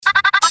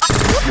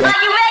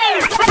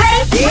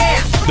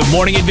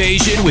Morning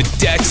Invasion with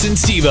Dex and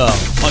Stevo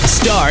on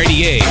Star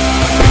 88.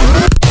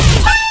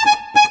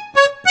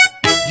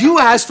 You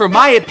asked for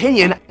my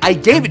opinion. I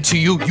gave it to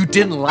you. You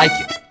didn't like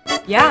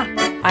it. Yeah,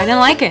 I didn't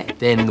like it.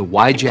 Then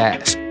why'd you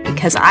ask?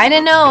 Because I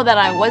didn't know that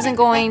I wasn't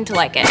going to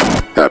like it.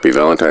 Happy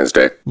Valentine's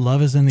Day.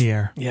 Love is in the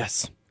air.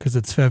 Yes. Because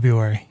it's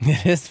February.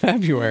 It is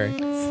February.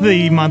 It's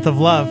the month of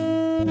love.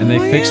 And they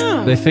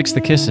fixed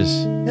the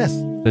kisses. Yes.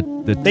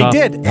 They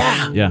did.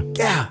 Yeah. Yeah.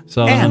 Yeah.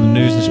 Saw it on the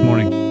news this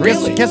morning.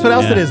 Really? Guess what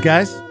else Yeah. it is,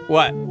 guys?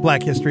 What?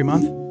 Black History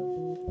Month.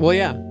 Well,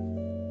 yeah.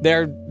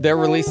 They're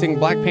releasing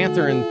Black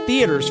Panther in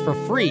theaters for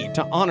free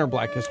to honor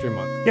Black History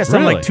Month. Yeah,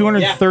 something Really? like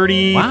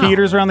 230 Wow.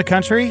 theaters around the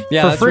country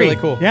Yeah, for that's free. really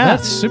cool. Yeah.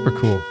 That's super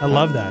cool. I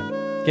love that.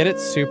 Get it?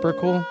 Super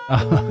cool?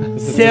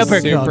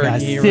 Super cool,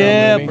 guys.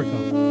 Super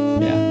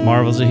cool. Yeah.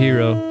 Marvel's a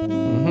hero.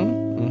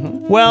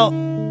 Well,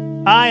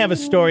 I have a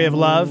story of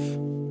love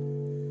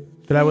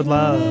that I would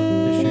love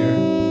to share.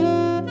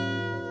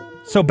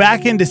 So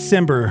back in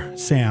December,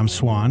 Sam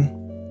Swan,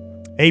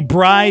 a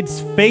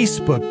bride's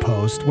Facebook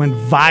post went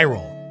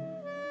viral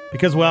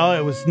because, well,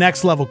 it was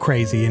next level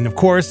crazy. And of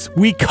course,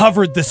 we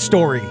covered the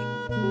story.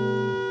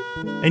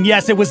 And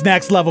yes, it was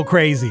next level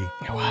crazy.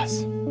 It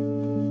was.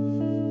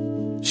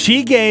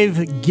 She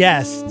gave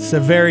guests a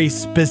very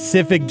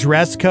specific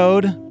dress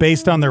code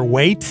based on their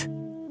weight.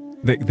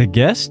 The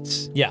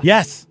guests? Yeah.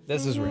 Yes.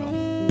 This is real.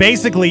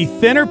 Basically,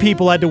 thinner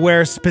people had to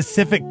wear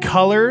specific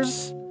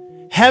colors.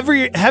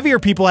 Heavier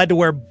people had to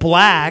wear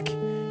black.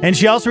 And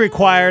she also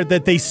required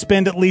that they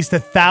spend at least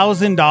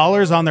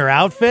 $1,000 on their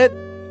outfit.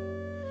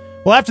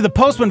 Well, after the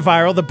post went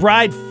viral, the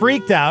bride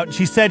freaked out.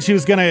 She said she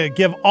was going to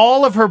give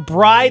all of her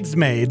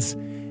bridesmaids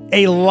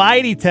a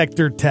lie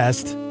detector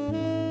test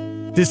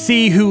to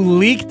see who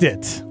leaked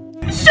it.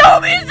 Show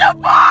me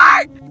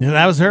support! Yeah,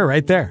 that was her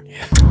right there.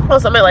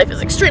 Also, my life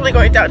is extremely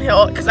going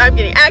downhill because I'm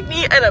getting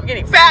acne and I'm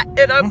getting fat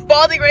and I'm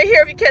balding right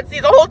here. If you can't see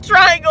the whole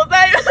triangle,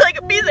 not even like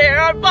a piece of hair.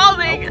 I'm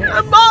balding.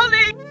 I'm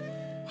balding.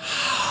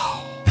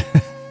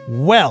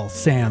 Well,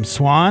 Sam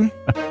Swan.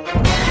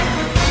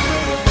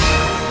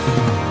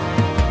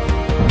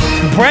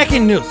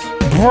 Breaking news.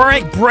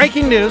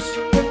 Breaking news.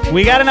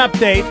 We got an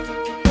update.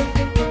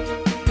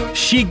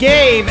 She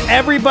gave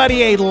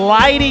everybody a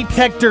lie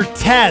detector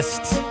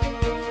test,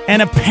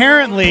 and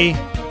apparently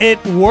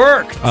it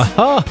worked.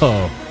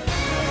 Oh.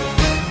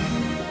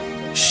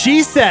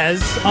 She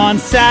says on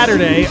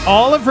Saturday,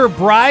 all of her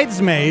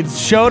bridesmaids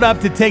showed up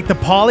to take the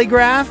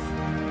polygraph,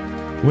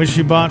 which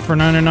she bought for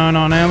 $99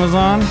 on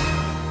Amazon,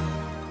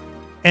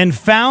 and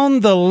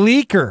found the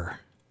leaker.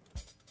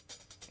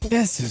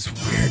 This is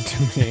weird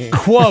to me.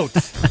 Quote,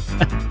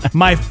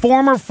 my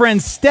former friend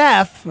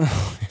Steph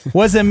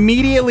was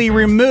immediately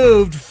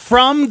removed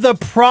from the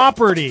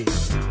property.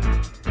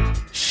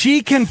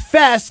 She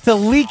confessed to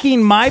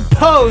leaking my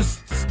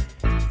posts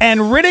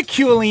and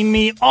ridiculing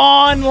me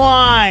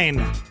online.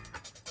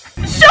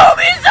 Show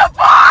me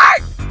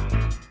support!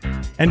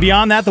 And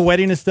beyond that, the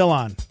wedding is still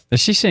on. Is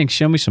she saying,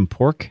 show me some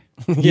pork?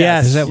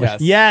 Yes. Is that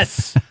what-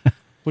 Yes.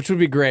 Which would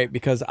be great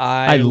because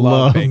I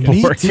love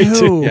bacon. pork. Me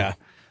too. Yeah.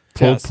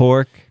 Pulled Yes.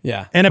 pork.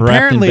 Yeah. And Wrapped in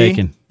apparently,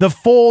 bacon. the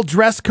full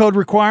dress code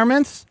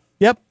requirements,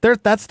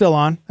 that's still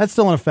on. That's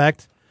still in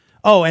effect.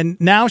 Oh, and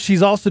now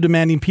she's also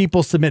demanding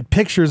people submit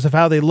pictures of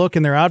how they look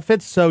in their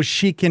outfits so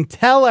she can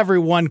tell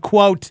everyone,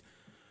 quote,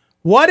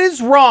 what is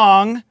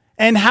wrong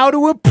and how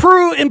to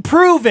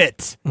improve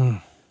it.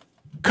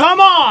 Come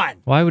on.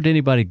 Why would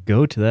anybody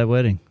go to that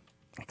wedding?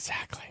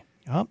 Exactly.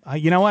 Oh,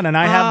 you know what? And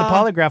I have the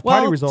polygraph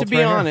party results to be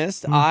right here.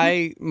 honest,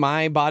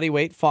 my body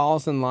weight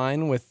falls in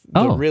line with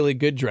the really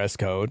good dress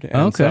code. And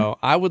Okay. so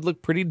I would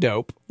look pretty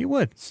dope. You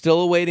would.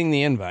 Still awaiting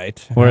the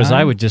invite. Whereas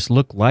I would just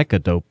look like a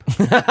dope.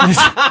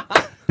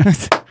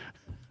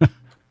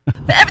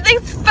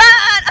 Everything's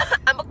fine.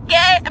 I'm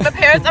okay. And my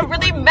parents are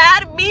really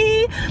mad at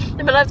me.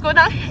 And my life's going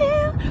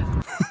downhill.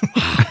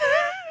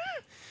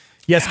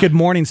 Yes, good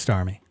morning,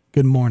 Starmy.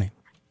 Good morning.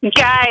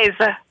 Guys,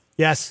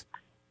 Yes.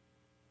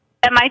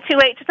 am I too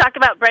late to talk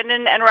about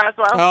Brendan and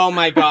Roswell? Oh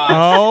my gosh.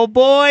 Oh,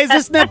 boy, is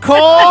this Nicole?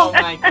 Oh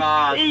my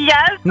gosh.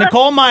 Yes.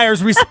 Nicole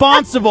Myers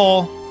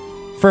responsible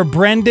for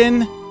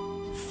Brendan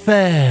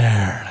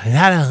Fair.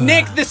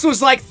 Nick, this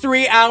was like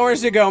 3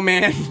 hours ago,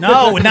 man.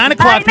 No, 9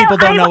 o'clock people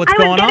don't know what's I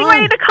going was getting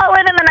ready on. to call in,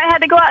 and then I had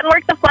to go out and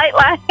work the flight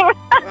line.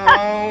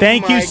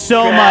 Thank you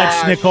so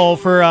much, Nicole,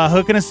 for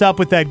hooking us up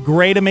with that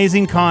great,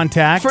 amazing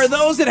contact. For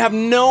those that have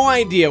no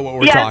idea what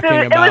we're yes, talking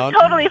it about.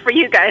 was totally for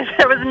you guys.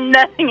 There was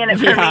nothing in it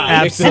for me.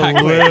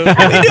 Absolutely. We do a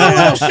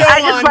little show I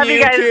just on love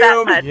you guys that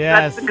YouTube. much.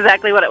 Yes. That's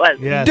exactly what it was.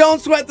 Yes. Don't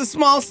Sweat the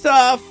Small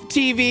Stuff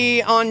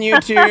TV on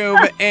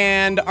YouTube.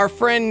 And our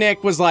friend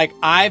Nick was like,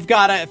 I've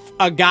got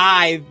a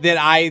guy that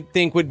I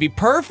think would be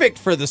perfect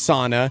for the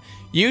sauna.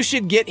 You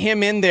should get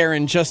him in there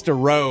in just a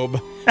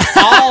robe.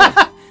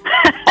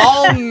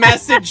 I'll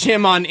message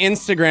him on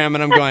Instagram,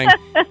 and I'm going,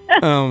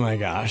 oh my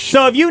gosh.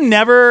 So have you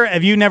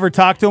never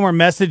talked to him or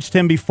messaged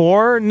him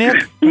before,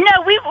 Nick? No,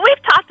 we've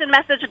talked often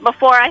messaged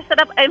before. I set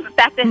up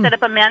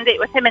a mandate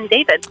with him and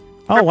David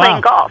for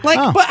playing golf.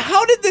 But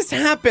how did this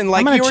happen? Like,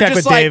 I'm gonna you were check just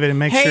with like, David and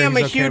make hey, sure I'm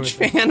he's a okay huge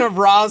with it." fan of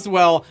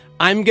Roswell.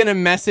 I'm going to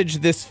message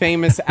this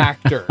famous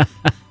actor.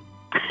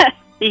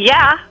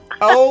 Yeah.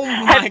 Oh,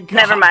 my God.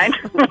 Never mind.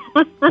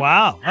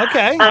 Wow.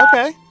 Okay.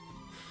 Okay.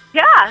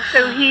 Yeah,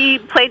 so he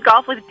played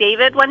golf with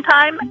David one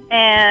time,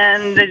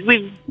 and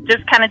we've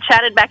just kind of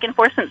chatted back and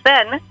forth since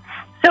then.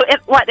 So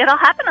it all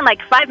happened in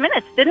like 5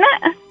 minutes, didn't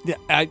it? Yeah,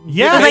 Like,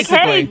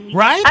 basically. hey,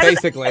 right?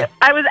 Basically.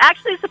 I was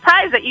actually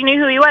surprised that you knew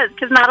who he was,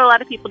 because not a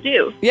lot of people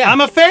do. Yeah.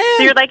 I'm a fan.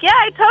 So you're like, yeah,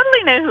 I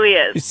totally know who he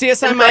is. CSI And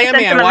so Miami, sent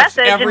him I a watched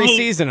message, every and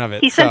season of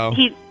it.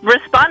 He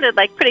responded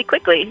like pretty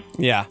quickly.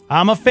 Yeah.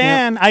 I'm a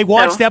fan. I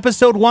watched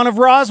episode 1 of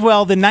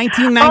Roswell, the Oh my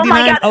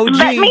 1999 God! OG.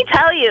 Let me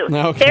tell you,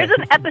 Okay. there's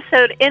an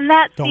episode in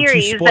that Don't you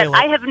series spoil that it.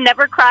 I have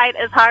never cried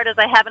as hard as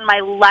I have in my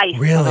life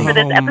Really? for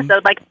this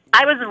episode. Like,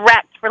 I was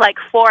wrecked for like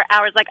 4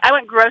 hours. Like, I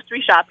went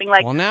grocery shopping.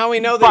 Like, Well, now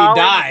we know that he bawling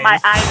dies. my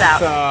eyes out.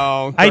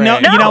 So, I know.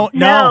 great. You know,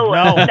 no.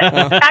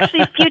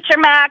 Actually, Future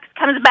Max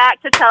comes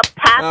back to tell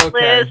Past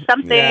Okay. Liz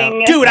something.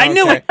 Yeah. Dude, I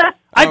knew Okay. it.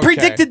 I Okay.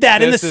 predicted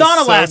that in the This is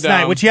sauna so last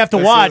night, dumb. which you have to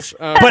This watch. is-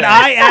 okay. But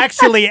I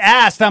actually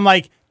asked, I'm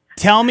like,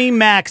 tell me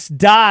Max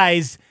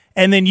dies,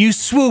 and then you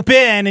swoop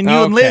in, and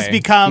you and Liz Okay.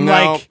 become No,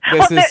 like.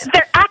 Well, this is...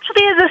 there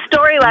actually is a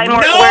storyline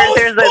where No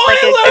there's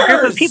a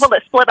group of people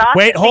that split off.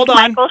 Wait, I hold think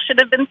on. Michael should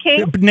have been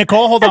king.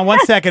 Nicole, hold on 1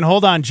 second.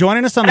 Hold on.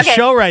 Joining us on the Okay.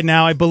 show right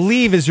now, I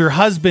believe, is your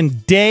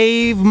husband,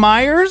 Dave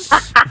Myers.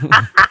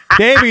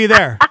 Dave, are you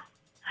there?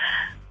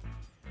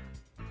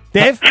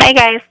 Dave? Hey,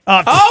 guys.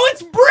 Oh,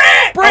 it's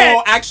Britt! Britt!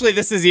 Oh, actually,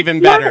 this is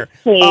even better.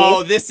 Hey.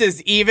 Oh, this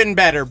is even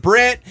better.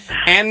 Britt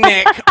and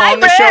Nick Hi, on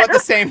the show Britt. at the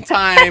same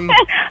time.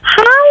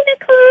 Hi,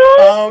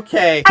 Nicole.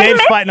 Okay. I Dave's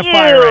miss fighting a you.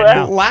 fire right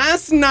now.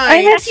 Last I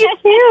night... miss you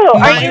too.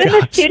 My Are you in the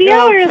gosh. studio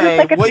or is Okay. this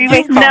like a Well, three-way?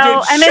 you No,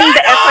 fucking I'm in shut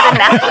the airport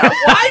in up! Nashville.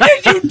 Why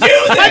did you do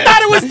this? I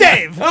thought it was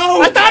Dave.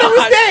 Oh, I thought it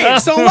was God.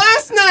 Dave. So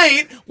last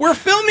night, we're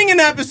filming an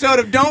episode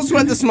of Don't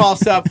Sweat the Small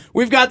Stuff.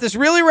 We've got this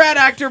really rad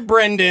actor,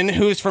 Brendan,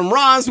 who's from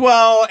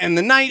Roswell and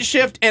The Night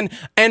Shift, and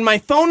my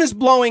phone is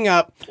blowing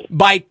up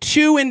by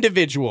 2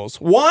 individuals.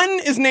 One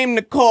is named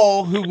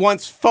Nicole, who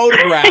wants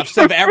photographs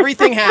of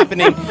everything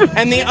happening,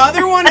 and the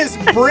other one is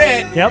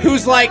Britt,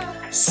 who's like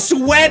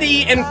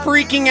sweaty and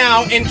freaking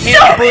out and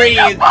can't breathe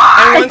and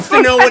wants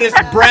to know what his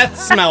breath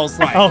smells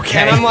like. Okay.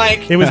 And I'm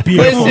like, It was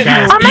beautiful, listen,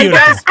 guys. Oh my Beautiful.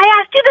 God! I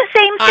asked you the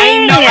same I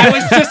thing. know. I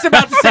was just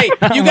about to say,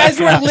 you guys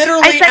were I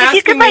literally said if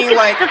you could asking me,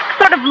 like, just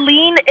sort of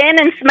lean in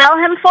and smell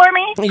him for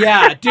me.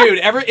 yeah, dude.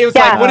 It was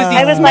Yeah. like, what does he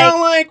I was smell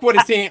like? What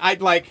is he?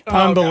 I'd like. Oh,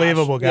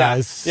 Unbelievable, gosh. Yeah.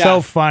 guys. Yeah.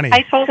 So funny.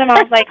 I told him,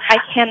 I was like, I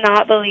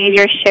cannot believe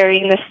you're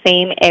sharing the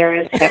same air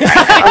as him right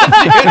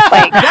now.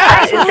 Like,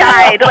 I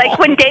died. Like,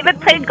 when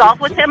David played golf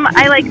with him,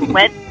 I like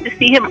went to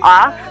see him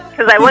off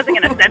because I wasn't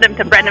going to send him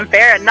to Brendan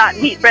Fair and not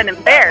meet Brendan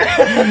Fair.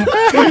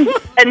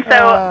 And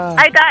so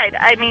I died.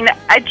 I mean,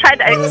 I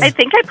tried. I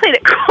think I played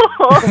it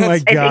cool. my I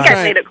think God. I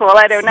played it cool.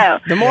 I don't know.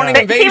 The morning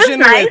But he was invasion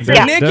nice. with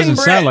Yeah. Nick Doesn't and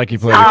Britt. sound like you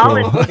played Oh,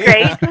 it cool. it's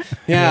great.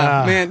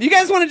 Yeah, man. You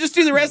guys want to just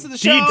do the rest of the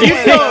Do show?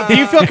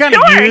 you feel kind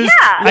of Sure, used?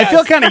 yeah. I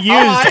feel kind of used,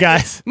 I-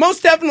 guys.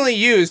 Most definitely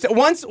used.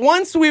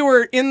 Once we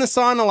were in the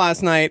sauna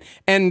last night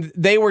and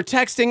they were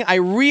texting, I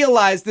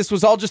realized this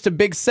was all just a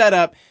big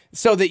setup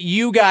so that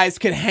you guys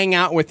could hang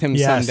out with him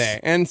Yes. someday.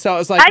 And so it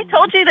was like, I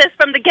told you this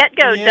from the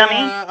get-go, dummy.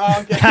 yeah,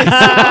 okay.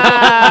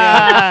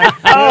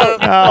 Oh,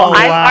 Oh,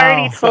 I've wow.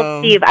 already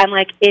told Steve, I'm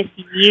like, if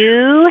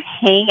you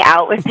hang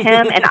out with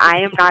him and I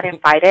am not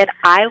invited,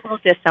 I will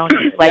disown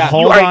you. Like, Yeah. you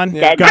Hold are on,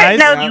 dead. guys.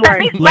 No, You let are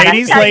me- let me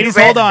Ladies, tell you, ladies,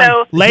 Britt. hold on.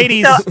 So-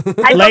 Ladies, So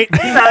I, la-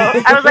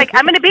 so I was like,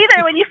 I'm going to be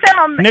there when you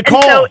film. Nicole,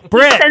 and so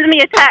Britt. he sends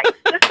me a text.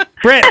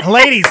 Britt,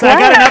 ladies, I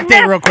got an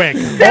update real quick.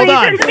 So Hold he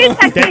on. sends me a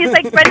text and he's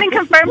like, Brendan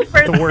confirmed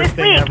for The worst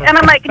this thing week. ever. And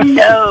I'm like,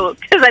 no,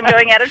 because I'm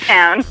going out of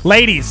town.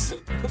 Ladies,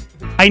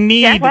 I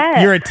need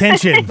what? your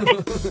attention.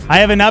 I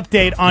have an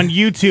update on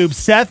YouTube.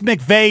 Seth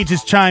McVeigh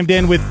just chimed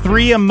in with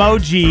 3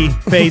 emoji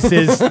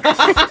faces,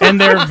 and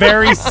they're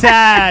very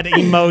sad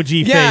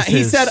emoji Yeah, faces.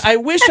 he said, I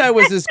wish I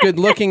was as good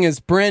looking as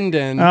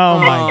Brendan. Oh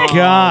my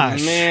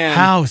gosh. Man.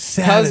 How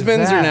sad.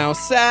 Husbands is that? are now Well,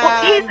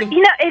 sad.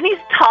 he's, and he's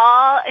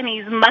tall and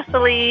he's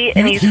muscly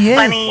and he's He is.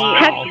 funny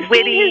Have and you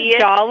witty. seen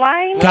his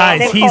jawline?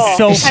 Guys, he's Nicole,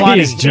 so have funny. you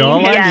His seen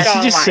jawline? Yes. Did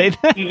she just say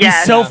that? Yes,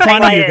 He's so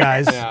funny, I you did.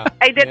 guys. Yeah.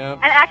 I did. Yep.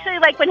 And actually,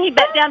 like, when he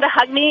bent down to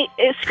hug me,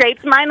 it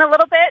scraped mine a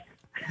little bit.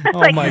 Oh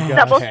like, my God.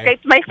 double Okay.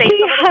 scraped my face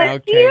a little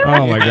bit. Okay.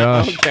 Oh my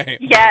gosh. Okay.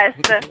 Yes.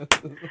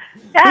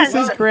 This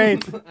is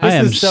great. I This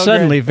am is so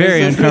suddenly great.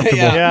 very uncomfortable.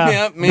 Yeah,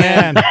 Yep,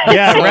 man.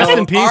 Yeah, So, rest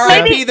in peace.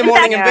 R.I.P. the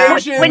morning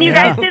invasion. When you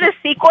guys do the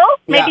sequel,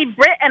 Yeah. maybe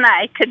Britt and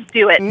I could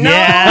do it. No,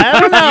 Yeah, I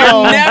don't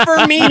know. you're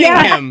never meeting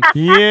him.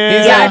 Yeah.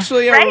 He's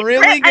actually a Right,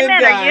 really Britt? good I'm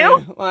in. guy. Are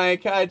you?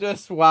 Like, I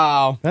just,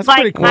 wow. That's Like,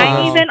 pretty cool.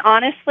 I'm even,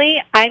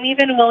 honestly, I'm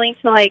even willing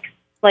to, like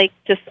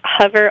just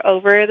hover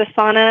over the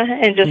sauna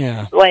and just,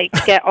 Yeah. like,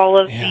 get all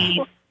of Yeah.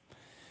 the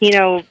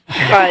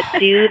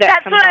do that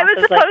That's comes what I off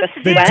was as, like, supposed the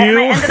to do, The and dew?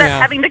 I ended up Yeah.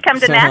 having to come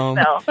to So-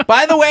 Nashville.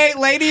 By the way,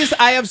 ladies,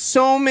 I have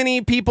so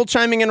many people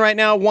chiming in right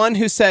now. One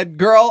who said,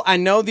 "Girl, I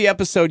know the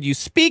episode you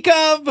speak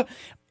of.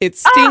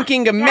 It's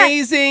stinking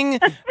amazing."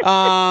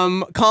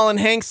 Colin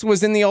Hanks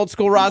was in the old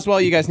school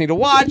Roswell. You guys need to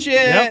watch it.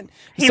 Yep.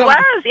 He was,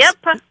 yep.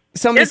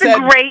 Somebody It's said,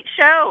 a great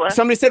show.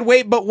 Somebody said,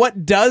 "Wait, but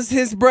what does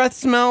his breath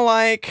smell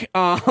like?"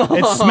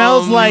 It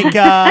smells like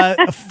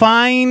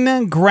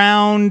fine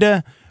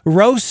ground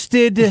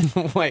roasted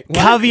Wait, what?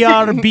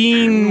 caviar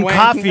bean Wait,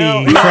 coffee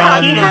no. from.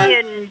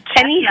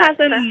 And he has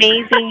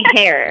amazing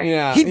hair.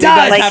 Yeah, He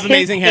does. Like, have his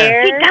amazing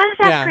hair. He does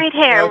have Yeah. great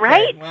hair, Okay,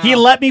 right? wow. He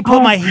let me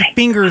put my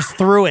fingers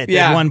through it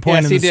at one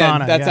point yes, in he the did.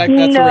 sauna. That's yeah.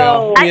 that's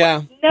No. real.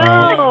 Yeah.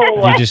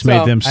 No. You just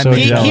made them so I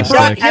mean, jealous. he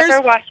brought- Nick.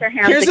 Never wash your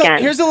hands again.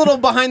 Here's a little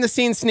behind the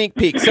scenes sneak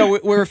peek. So we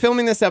were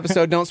filming this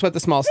episode, Don't Sweat the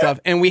Small Stuff,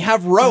 and we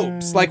have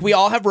robes. Like we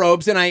all have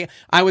robes, and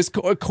I was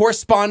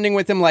corresponding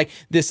with him like,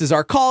 this is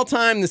our call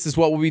time, this is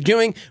what we'll be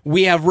doing.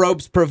 We have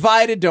robes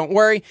provided, don't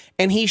worry.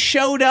 And he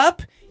showed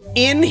up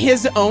in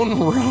his own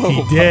robe.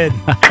 He did.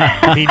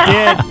 He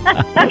did.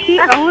 He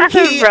owns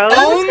He a robe.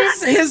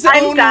 owns his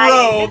I'm own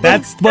dying. robe.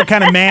 That's what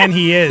kind of man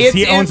he is.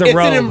 He owns a it's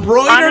robe. an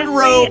embroidered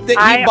robe that he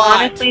I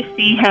bought. honestly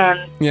see him.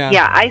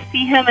 Yeah. I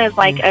see him as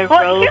like a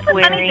Well, here's robe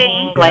the funny wearing,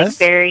 thing. like Yes.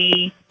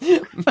 very.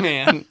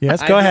 Man.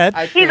 Yes, go ahead.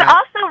 He's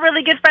also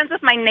really good friends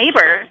with my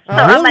neighbor. So Oh,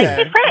 I'm like,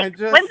 really? hey, Frick, I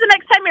just- when's the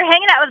next time you're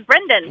hanging out with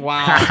Brendan?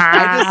 Wow.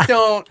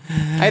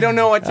 I don't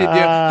know what to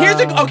do. Here's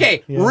a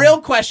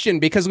real question,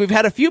 because we've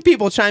had a few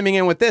people chiming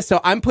in with this, so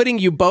I'm putting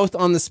you both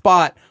on the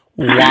spot.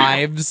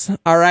 Wives.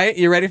 All right?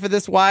 You ready for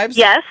this, wives?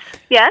 Yes,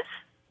 yes.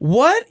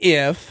 What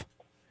if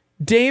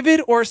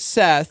David or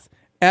Seth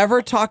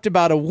ever talked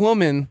about a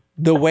woman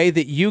the way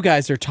that you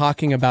guys are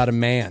talking about a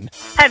man?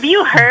 Have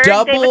you heard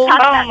Double- David talk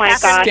about Oh my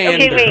Catherine? gosh. Okay,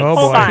 Standard. wait, Oh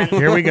hold boy. on.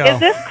 Here we go. Is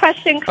this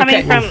question coming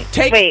Okay, from?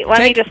 take- Let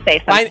me take- just say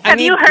something. I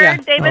Have you need- heard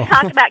yeah. David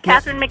talk about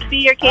Catherine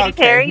McPhee or Katy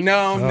Perry?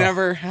 No,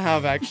 never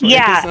have actually.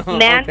 Yeah, So,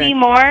 Mandy okay.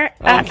 Moore.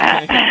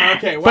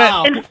 Okay,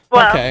 wow.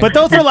 Well, Okay. But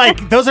those are like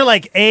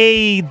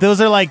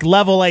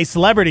level A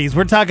celebrities.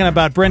 We're talking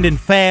about Brendan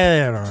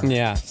Fair.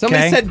 Yeah.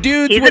 Somebody Okay. said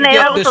dudes he's would an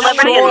get A-level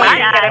celebrity in destroyed.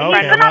 my eyes.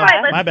 Okay, He's been on my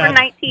my list bad. for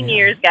 19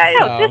 years, guys.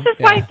 No, this is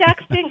why yeah.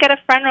 Dex didn't get a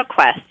friend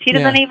request. He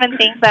doesn't Yeah. even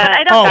think that.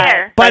 I don't Oh,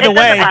 care. by It the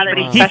doesn't way, bother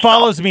me. he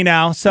follows me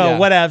now, so Yeah.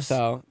 whatevs.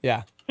 So,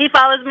 yeah. He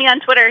follows me on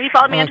Twitter. He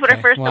followed me on Twitter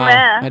first. Wow.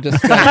 And I just,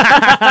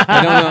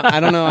 I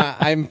don't know.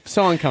 I'm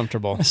so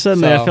uncomfortable.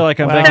 Suddenly, So- I feel like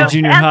I'm Wow. back so in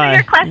junior to answer high.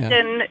 your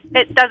question,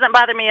 it doesn't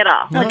bother me at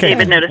all. Okay.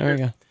 David There we notices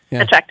go.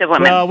 Yeah. attractive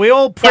women. Well, we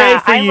all pray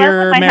for I love your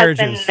when my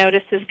marriages. husband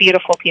notices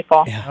beautiful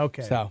people. Yeah.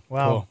 Okay. So,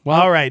 well, cool.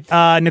 Well, all right.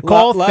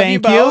 Nicole, love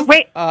thank you you. both.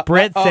 Wait.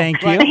 Britt,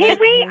 thank you. Hey,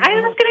 wait!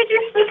 I was gonna do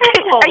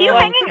Super Bowl. Are you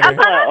hanging up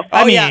on us? Oh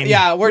I yeah, mean,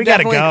 yeah. We're we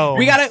gotta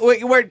definitely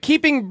go. we're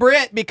keeping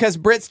Britt because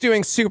Britt's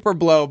doing Super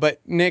Blow,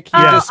 but Nick, you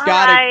Oh, just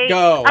gotta all right.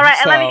 go. All right,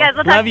 I love so. you guys.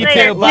 We'll talk Love to you you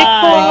later. too. Bye.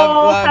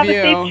 Love Have a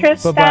you. safe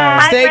trip Bye-bye.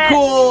 back. Stay Brett.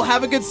 cool.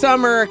 Have a good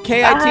summer.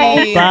 KIT.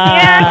 Bye.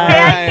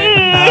 Yeah,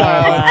 KIT.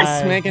 So,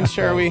 just making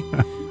sure we.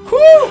 Whew.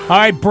 All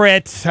right,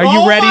 Britt, are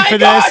you ready for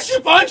this? You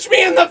punched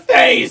me in the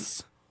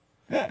face.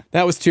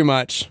 That was too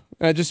much.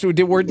 Was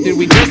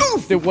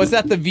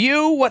that the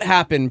view? What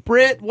happened?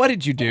 Britt, what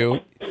did you do?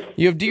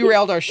 You have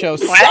derailed our show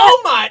so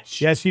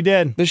much. Yes, you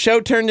did. The show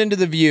turned into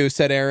the view,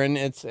 said Aaron.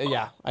 It's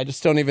I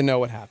just don't even know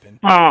what happened.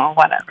 Oh,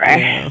 whatever.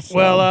 Yeah, so-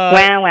 Well,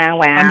 Wow.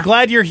 I'm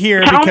glad you're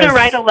here Tell him because to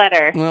write a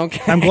letter.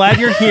 okay. I'm glad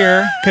you're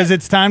here because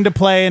it's time to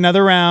play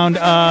another round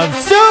of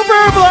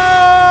Super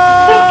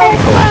Blow.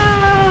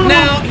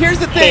 Now, here's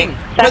the thing.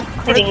 Stop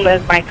cleaning the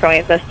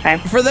microwave this time.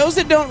 For those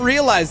that don't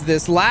realize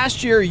this,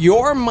 last year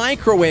your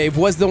microwave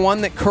was the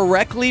one that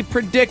correctly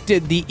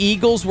predicted the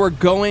Eagles were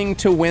going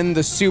to win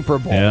the Super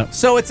Bowl. Yeah.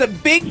 So it's a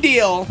big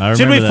deal. I Should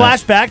we remember that.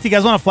 flash back? Do you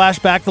guys want to flash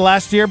back to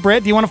last year?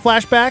 Britt, do you want to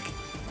flash back?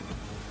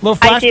 Little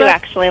flashback? I do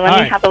actually. Let All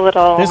me right. have a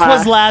little. This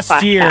was last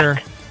flashback. year,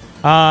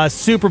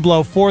 Super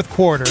Bowl, fourth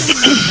quarter.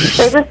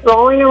 They're just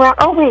rolling around.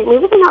 Oh, wait,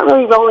 maybe they're not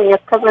really rolling.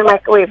 It's because my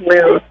microwave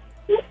moved.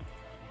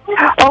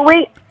 Oh,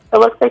 wait. It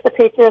looks like the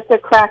Patriots are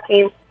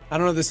cracking. I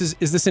don't know. Is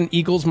this an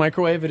Eagles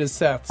microwave? It is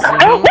Seth's. Oh, Oh,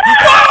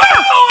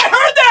 I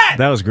heard that!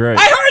 That was great.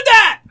 I heard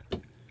that!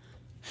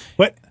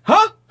 What?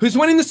 Huh? Who's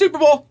winning the Super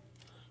Bowl?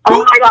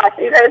 Oh, my gosh.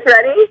 Are you guys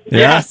ready?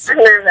 Yes. I'm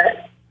nervous.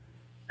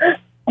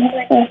 Oh,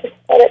 my gosh.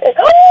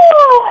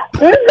 Oh,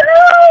 you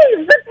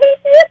guys! The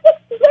Patriots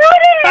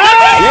exploded!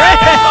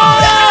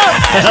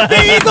 The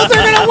Eagles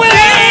are gonna win! The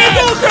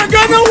Eagles are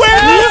gonna win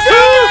the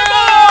Super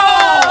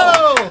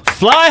Bowl!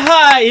 Fly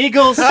high,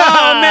 Eagles.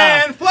 Oh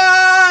man,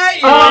 fly!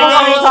 Oh,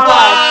 my Eagles, gosh.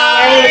 fly!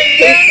 I was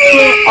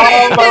thinking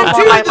all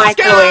over my Into the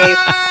microwave.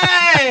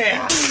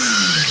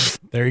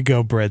 sky! There you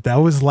go, Britt. That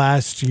was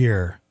last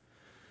year.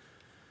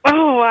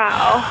 Oh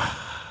wow.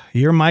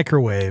 Your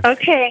microwave.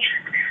 Okay.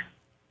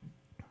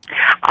 is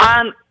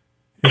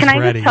Can I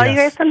ready, just tell you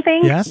yes. guys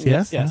something? Yes.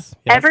 Yes.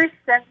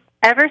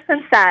 Ever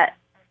since that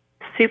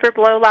Super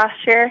Bowl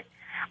last year,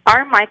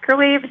 our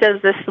microwave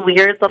does this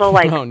weird little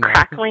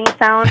crackling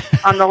sound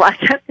on the left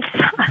hand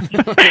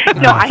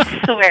side. No,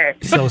 I swear.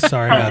 So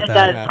sorry about It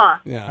that. does, huh?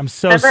 Yeah. I'm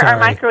so Remember sorry. our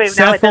microwave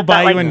now, Seth it will does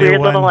buy that, you a new weird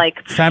one. little,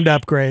 It's time to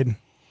upgrade.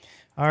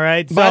 All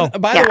right. By So,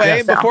 the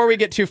way, so- before we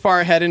get too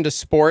far ahead into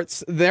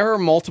sports, there are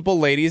multiple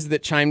ladies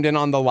that chimed in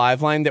on the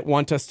live line that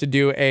want us to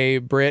do a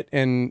Britt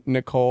and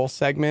Nicole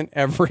segment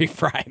every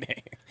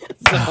Friday.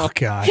 So oh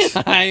gosh.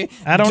 I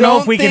don't know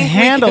if we can think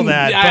handle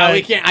that, but-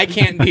 we can't. I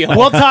can't deal.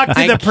 we'll talk to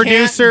I the can't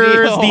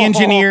producers, deal. the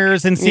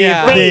engineers, and see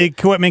Yeah. if the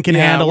equipment can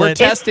handle we're it.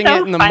 testing It's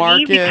so it in the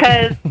funny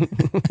market.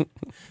 because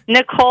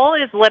Nicole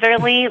is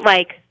literally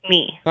like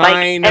me. Like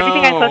I know.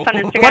 everything I post on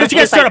Instagram. Why don't you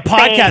guys is start like, a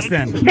podcast same,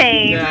 then?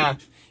 Same. Yeah.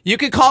 You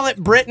could call it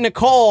Britt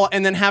Nicole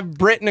and then have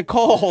Britt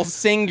Nicole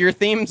sing your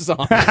theme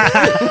song.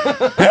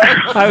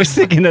 I was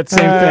thinking that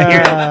same thing.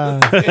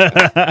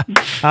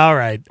 All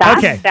right. That's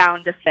Okay.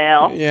 bound to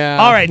fail. Yeah.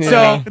 All right,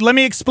 yeah. so let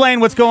me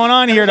explain what's going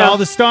on here to all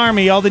the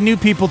Starmy, all the new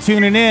people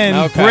tuning in.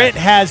 Okay. Britt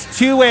has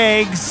 2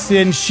 eggs,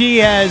 and she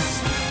has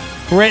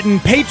written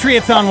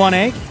Patriots on 1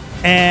 egg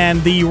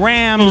and the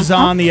Rams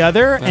on the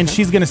other, and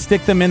she's going to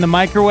stick them in the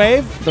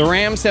microwave. The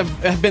Rams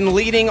have been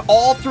leading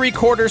all 3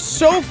 quarters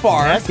so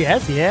far.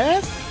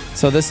 Yes.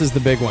 So this is the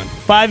big one.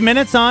 5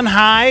 minutes on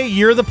high.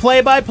 You're the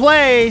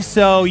play-by-play,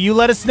 so you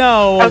let us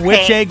know Okay.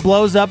 which egg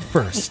blows up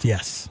first.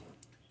 Yes.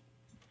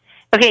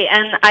 Okay,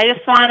 and I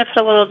just want to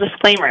put a little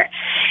disclaimer.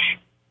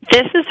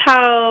 This is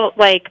how,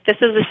 this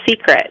is a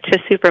secret to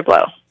Super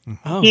Blow.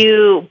 Oh.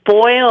 You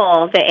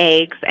boil the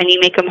eggs and you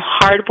make them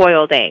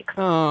hard-boiled eggs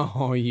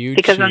Oh, you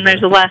because then cheater.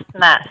 there's less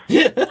mess.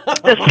 Just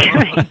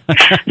kidding.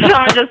 No,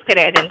 I'm just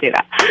kidding. I didn't do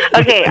that.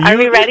 Okay, are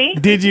we ready?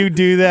 Did you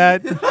do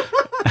that?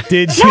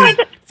 Did you? No, I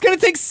just, It's going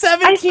to take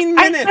 17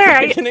 I minutes. swear,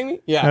 Are you kidding me?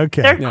 Yeah.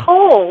 Okay. they're Yeah.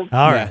 cold.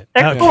 All right.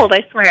 They're Okay. cold,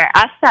 I swear.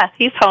 Ask Seth.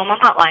 He's home. I'm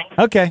not lying.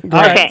 Okay. All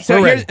right. Okay. So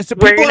We're here's ready. so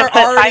We're people going are to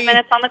put 5 already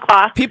minutes on the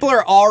clock. people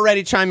are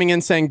already chiming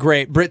in saying,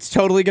 "Great, Britt's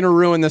totally going to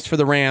ruin this for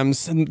the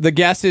Rams." And the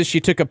guess is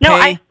she took a No,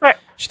 I swear.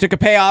 She took a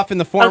payoff in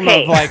the form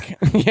Okay. of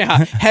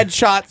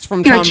headshots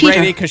from You're a Tom cheater.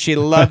 Brady because she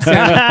loves him.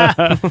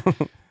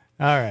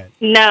 All right.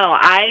 No,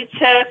 I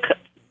took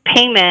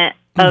payment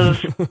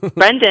of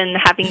Brendan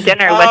having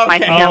dinner with my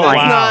Okay. family.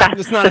 wow.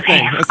 It's not a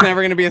thing. It's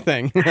never going to be a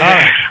thing. All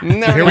right.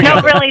 Never Here we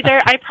gonna No, really,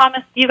 I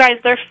promise you guys,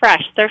 they're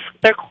fresh.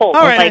 They're cold.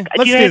 All right,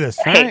 let's you do guys- this.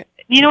 Okay, All right.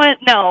 you know what?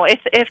 No, if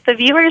the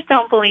viewers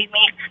don't believe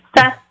me,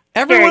 Seth,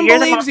 Everyone you're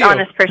the believes most you.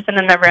 honest person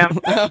in the room.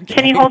 Okay.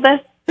 Can you hold this?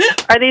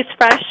 Are these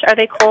fresh? Are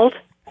they cold?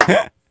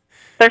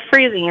 They're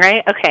freezing,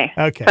 right? Okay.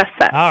 Okay. That's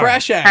Seth. All right.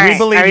 Fresh eggs. All We right,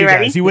 believe are we you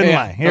ready? guys. You wouldn't Yeah.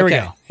 lie. Here we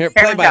Okay. go. Here,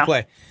 Here play we by go.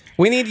 play.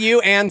 We need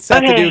you and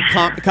Seth to Okay.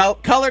 do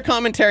color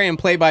commentary and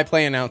play by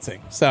play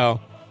announcing.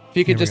 So if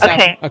you could just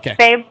Okay. okay.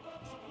 Babe,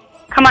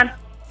 come on.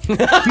 we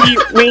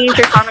need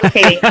your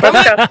commentating.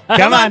 Let's go.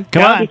 Come on.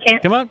 You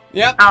can't? Come on.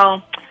 Yep.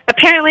 Oh,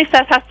 apparently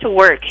Seth has to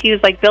work. He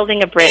was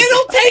building a bridge.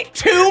 It'll take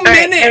 2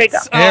 right, minutes. here we go.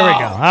 There we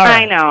go. All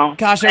right. I know.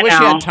 Gosh, I I wish you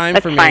know. had time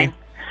That's for me. fine.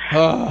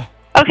 Ugh.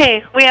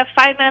 Okay, we have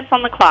 5 minutes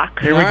on the clock.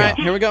 Here we All go. right,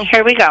 here we go.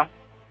 Here we go.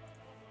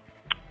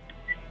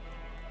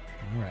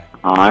 All right.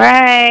 All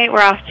right, we're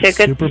off to a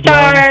good Super Bowl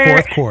start.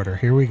 fourth quarter.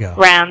 Here we go.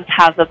 Rams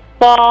have the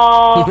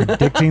ball. Here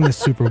Predicting the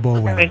Super Bowl we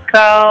winner.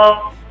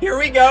 go. Here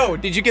we go.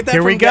 Did you get that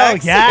Here from we go.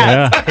 Dex?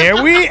 Yeah.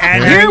 Here we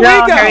Here we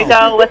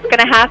go. What's going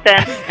to happen?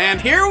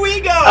 And here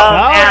we go. Oh,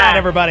 All man. right,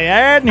 everybody.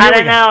 And here I we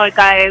don't go. know,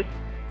 guys.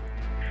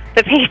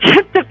 The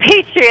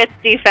Patriots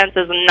defense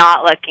is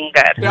not looking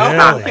good. No, Really?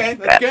 Not okay,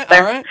 looking that's good. good.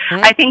 All right.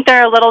 I think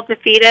they're a little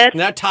defeated.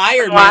 They're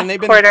tired, Last man. They've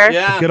been quarter.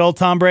 Yeah. Good old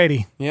Tom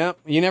Brady. Yep.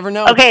 You never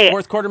know. Okay,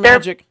 Fourth quarter they're-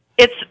 magic.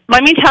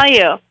 Let me tell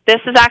you,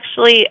 this is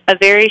actually a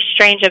very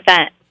strange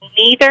event.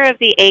 Neither of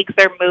the eggs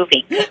are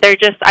moving. They're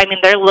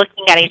they're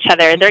looking at each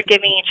other. They're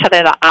giving each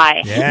other the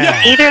eye.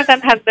 Yeah. Neither of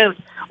them have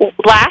moved.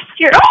 Last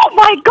year, oh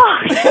my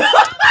gosh.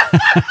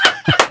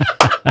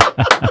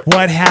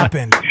 What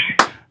happened?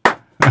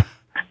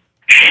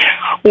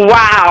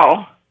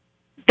 Wow.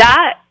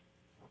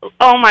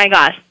 Oh my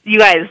gosh. You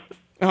guys,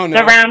 Oh no.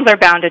 the Rams are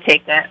bound to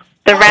take it.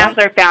 The Rams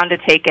are bound to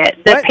take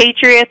it. The What?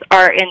 Patriots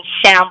are in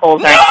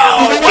shambles right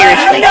now.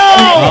 Seriously.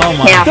 Oh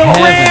my Yeah. The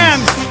heavens.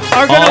 Rams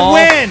are going to All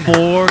win.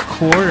 4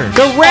 quarters.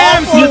 The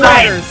Rams You are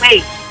guys, winners.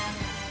 wait.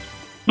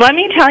 Let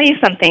me tell you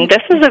something.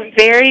 This is a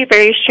very,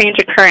 very strange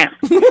occurrence.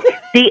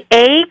 The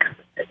eggs,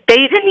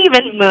 they didn't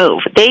even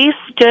move. They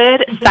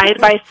stood side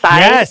by side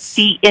Yes.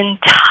 the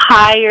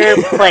entire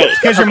play.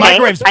 'cause your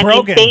microwave's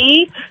broken.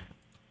 They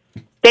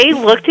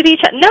looked at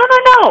each other.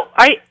 No.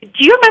 Do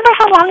you remember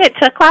how long it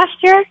took last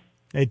year?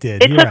 It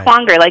did. It You're took right.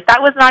 longer.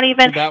 That was not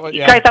even, That was- you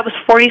yeah. guys, that was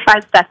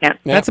 45 seconds.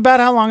 Yep. That's about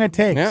how long it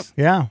takes. Yep.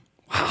 Yeah.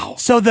 Wow.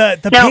 So the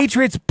No.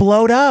 Patriots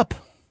blowed up.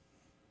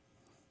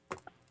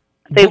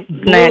 They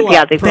blew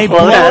yeah, up. they They blew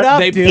blowed up. up,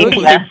 They dude.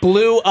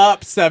 blew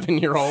up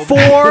 7-year-old.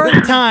 4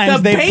 times The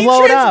they Patriots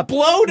blowed up.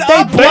 blowed They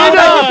up. blowed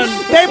up.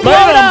 They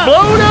blowed up.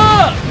 Blowed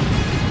up.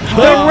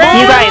 The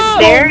Rams You guys,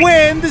 there- will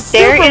win the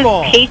There Super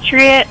Bowl. is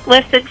Patriot.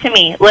 Listen to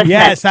me. Listen.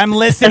 Yes, I'm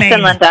listening.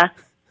 Listen, Linda.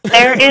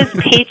 There is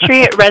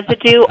Patriot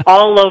residue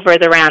all over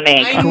the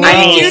rounding.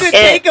 I need you to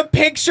take a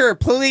picture,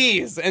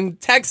 please, and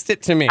text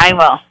it to me. I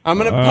will. I'm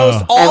going to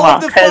post all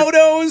of the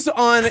photos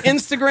on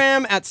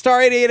Instagram at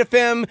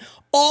Star88FM.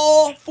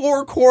 All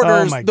 4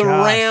 quarters, the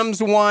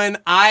Rams won.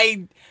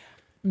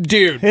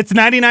 Dude. It's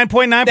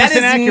 99.9% that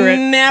has accurate.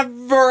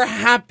 Never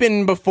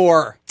happened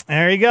before.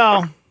 There you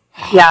go.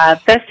 Yeah,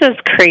 this is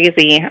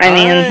crazy. I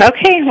mean,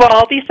 okay, well,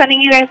 I'll be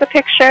sending you guys a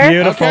picture.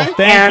 Beautiful. Okay.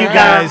 Thank you,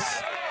 guys.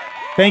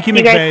 Thank you,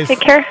 You McVeigh. guys take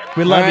care.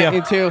 We love you.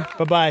 You too.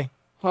 Bye-bye.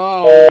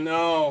 Oh,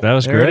 no. That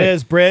was There great. it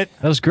is, Britt.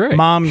 That was great.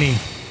 Momney.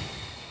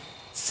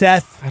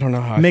 Seth. I don't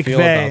know how I McVeigh. feel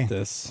about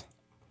this.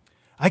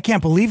 I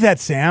can't believe that,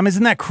 Sam.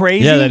 Isn't that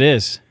crazy? Yeah, that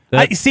is.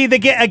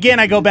 Again,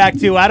 I go back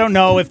to, I don't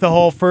know if the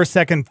whole first,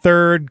 second,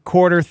 third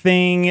quarter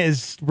thing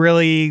is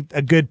really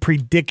a good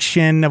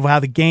prediction of how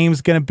the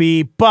game's going to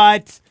be,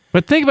 but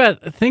think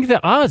the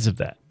odds of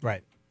that.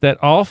 Right.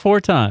 That all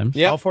 4 times.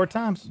 All 4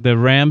 times. The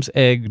Rams'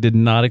 egg did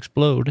not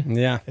explode.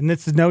 Yeah. And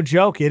this is no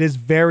joke. It is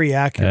very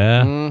accurate.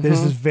 Yeah. This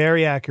is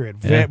very accurate.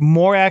 Yeah.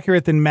 More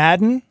accurate than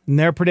Madden in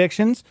their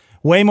predictions.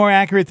 Way more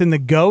accurate than the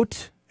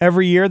GOAT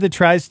every year that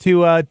tries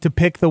to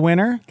pick the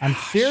winner. I'm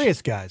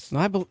serious, guys.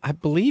 I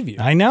believe you.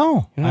 I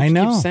know. You don't have I to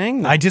know. keep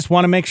saying that. I just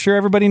want to make sure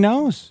everybody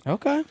knows.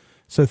 Okay.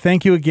 So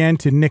thank you again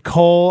to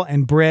Nicole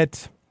and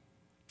Britt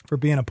for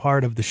being a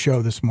part of the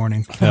show this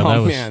morning. Yeah, that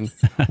was, man.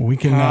 We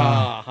can,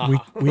 man.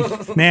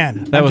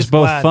 That I'm was just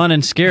both glad. fun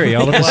and scary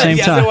all at the same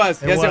time.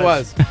 Yes, it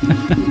was.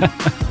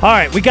 All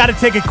right, we got to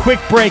take a quick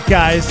break,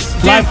 guys.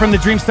 Live from the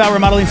Dreamstyle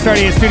Remodeling Star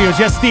 88 Studios.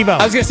 Yes, Steve-O.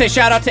 I was going to say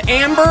shout out to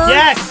Amber.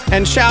 Yes.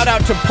 And shout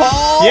out to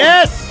Paul.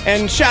 Yes.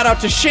 And shout out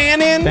to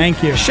Shannon.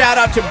 Thank you. Shout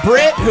out to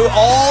Britt, who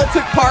all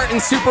took part in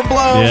Super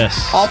Blow.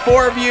 Yes. All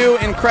 4 of you,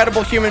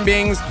 incredible human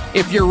beings.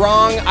 If you're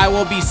wrong, I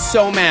will be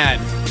so mad.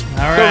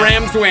 All The right.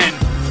 Rams win.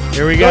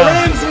 Here we The go.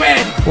 Rams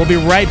win. We'll be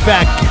right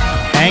back.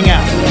 Hang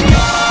out.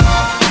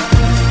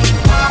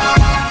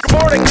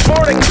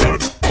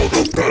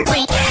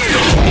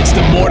 It's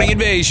the Morning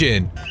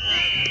Invasion.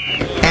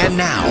 And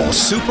now,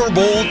 Super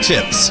Bowl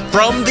tips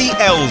from the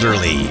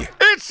elderly.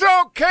 It's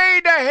okay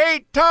to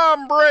hate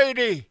Tom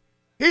Brady.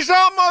 He's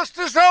almost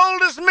as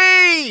old as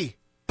me.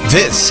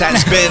 This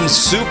has been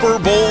Super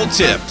Bowl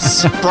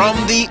tips from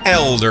the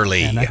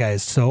elderly. Man, that guy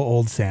is so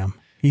old, Sam.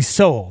 He's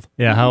so old.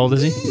 Yeah, how old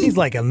is he? He's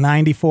like a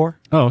 94.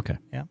 Oh, okay.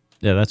 Yeah.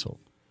 Yeah, that's old.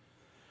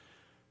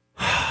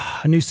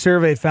 A new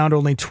survey found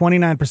only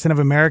 29% of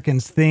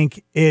Americans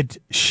think it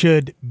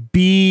should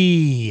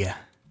be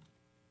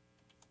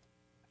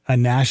a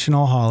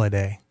national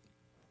holiday.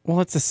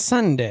 Well, it's a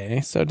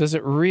Sunday, so does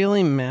it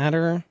really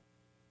matter?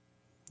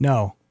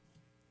 No.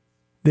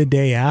 The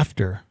day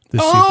after the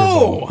Super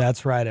Bowl.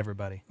 That's right,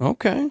 everybody.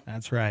 Okay.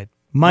 That's right.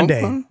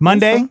 Monday. Okay.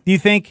 Monday, Okay. do you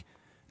think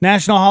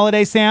national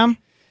holiday, Sam?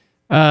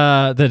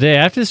 The day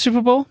after the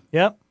Super Bowl?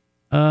 Yep.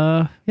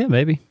 Yeah,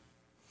 maybe.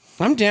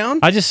 I'm down.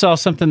 I just saw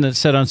something that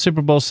said on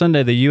Super Bowl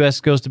Sunday, the U.S.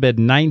 goes to bed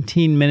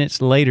 19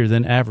 minutes later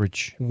than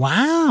average.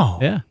 Wow.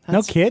 Yeah.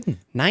 No kidding.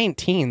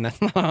 19. That's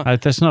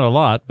not. That's not a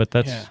lot, but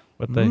that's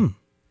what they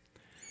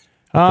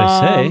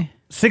say.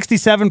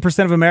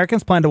 67% of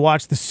Americans plan to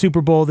watch the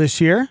Super Bowl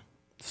this year.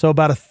 So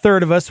about a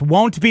third of us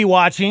won't be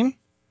watching.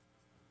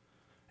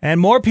 And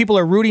more people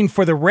are rooting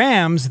for the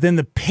Rams than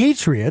the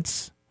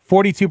Patriots.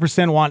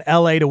 42% want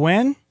LA to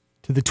win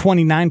to the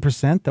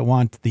 29% that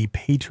want the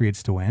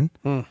Patriots to win.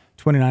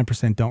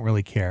 29% don't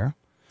really care.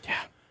 Yeah.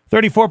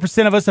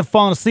 34% of us have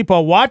fallen asleep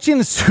while watching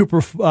the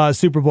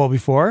Super Bowl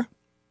before.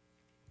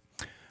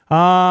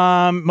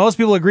 Most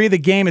people agree the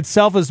game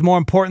itself is more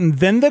important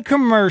than the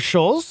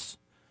commercials,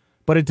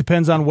 but it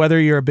depends on whether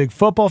you're a big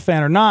football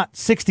fan or not.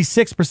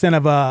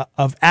 66%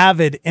 of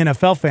avid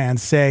NFL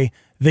fans say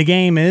the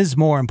game is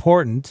more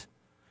important.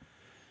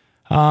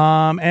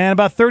 And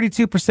about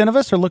 32% of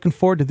us are looking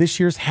forward to this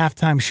year's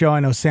halftime show. I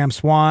know Sam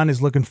Swan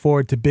is looking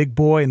forward to Big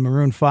Boy and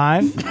Maroon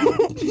 5.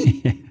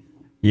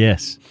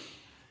 Yes.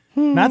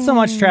 Not so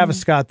much Travis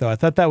Scott, though. I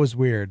thought that was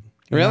weird.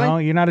 Really? No,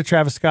 you're not a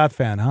Travis Scott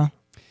fan, huh?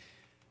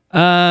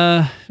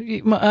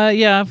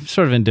 Yeah, I'm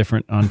sort of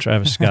indifferent on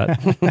Travis Scott.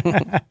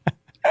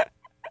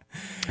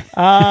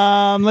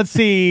 Let's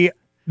see.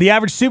 The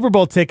average Super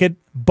Bowl ticket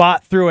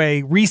bought through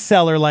a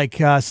reseller like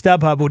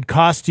StubHub would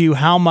cost you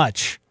how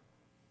much?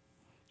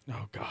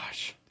 Oh,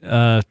 gosh.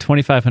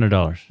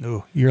 $2,500.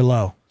 Ooh, you're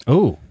low.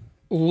 Oh.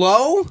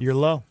 Low? You're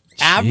low.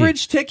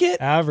 Average ticket?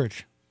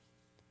 Average.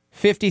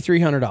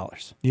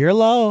 $5,300. You're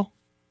low.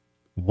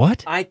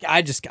 What? I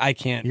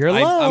can't. You're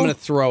low. I'm going to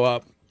throw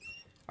up.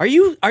 Are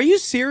you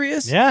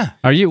serious? Yeah.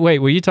 Were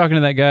you talking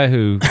to that guy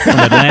who from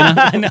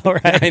Atlanta? I know,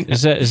 right?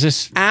 Is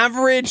this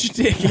average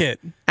ticket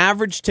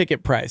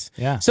price?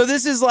 Yeah. So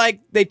this is like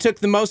they took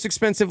the most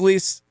expensive,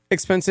 least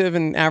expensive,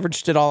 and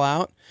averaged it all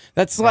out.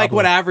 That's like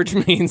what average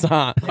means,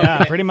 huh?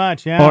 Yeah, pretty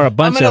much. Yeah. Or a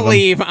bunch of them.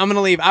 I'm gonna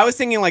leave. I was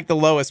thinking like the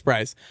lowest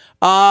price.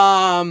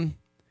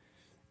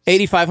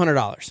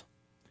 $8,500.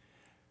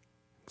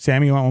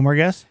 Sammy, you want one more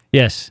guess?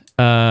 Yes.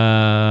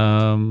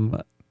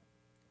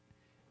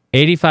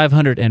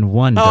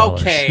 $8,501.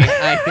 Okay.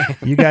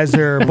 You guys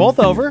are both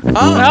over.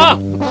 Oh.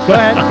 Go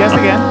ahead. Guess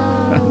again.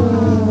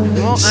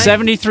 Well,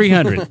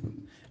 7,300.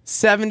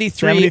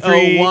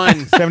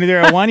 7301.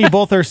 7301. You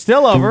both are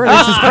still over.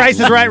 This is Price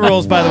is Right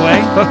rules, by the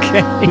way.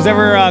 Okay. Who's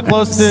ever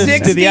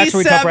closest to the actual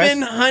retail price?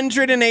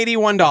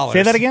 $6,781.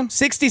 Say that again?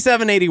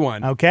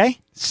 $6,781. Okay.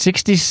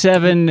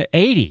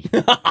 6,780.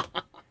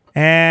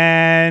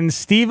 And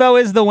Steve-O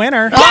is the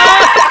winner.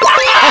 I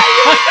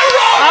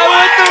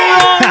went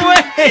the wrong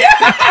way.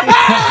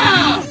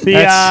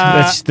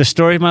 That's the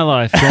story of my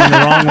life, going the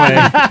wrong way.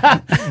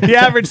 The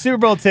average Super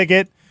Bowl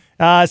ticket,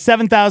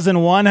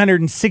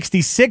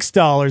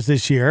 $7,166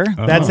 this year.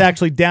 Oh. That's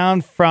actually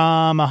down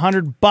from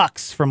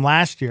 $100 from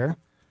last year.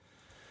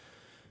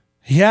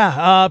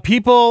 Yeah,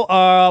 people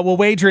will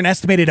wager an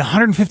estimated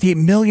 $158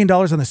 million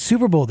on the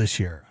Super Bowl this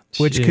year,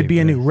 which could be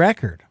a new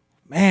record.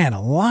 Man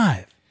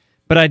alive.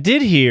 But I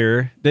did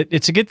hear that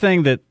it's a good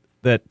thing that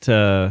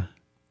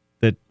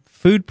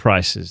food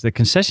prices, the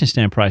concession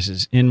stand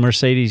prices in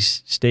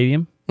Mercedes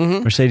Stadium,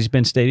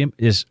 Mercedes-Benz Stadium,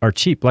 are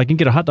cheap. Like you can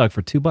get a hot dog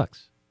for $2.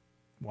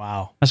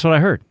 Wow. That's what I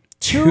heard.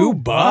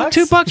 $2?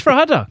 $2 for a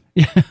hot dog.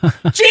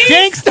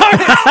 Jinx!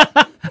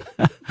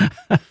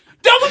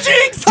 Double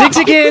jinx! Jinx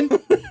again.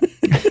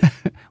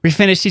 We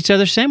finished each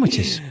other's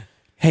sandwiches.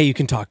 Hey, you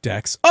can talk,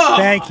 Dex. Oh,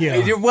 thank you.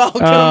 You're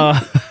welcome.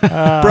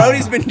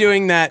 Brody's been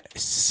doing that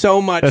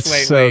so much lately.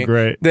 That's so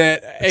great.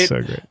 That's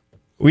so great.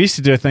 We used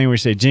to do a thing where we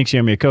say, Jinx, you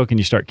owe me a Coke, and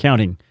you start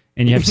counting,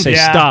 and you have to say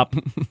stop,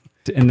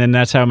 and then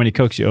that's how many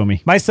Cokes you owe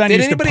me. My son Did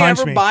used to punch me.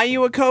 anybody ever buy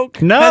you a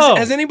Coke? No.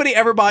 Has anybody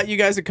ever bought you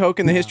guys a Coke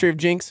in the history of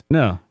Jinx?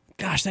 No.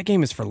 Gosh, that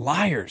game is for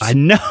liars. I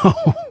know.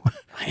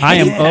 I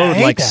am owed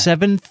like that.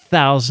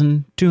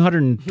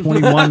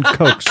 7,221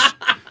 Cokes.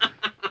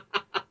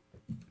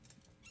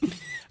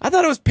 I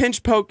thought it was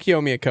pinch poke, you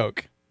owe me a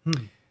Coke.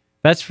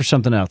 That's for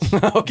something else.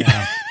 Okay.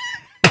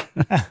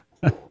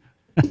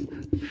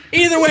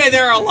 Either way,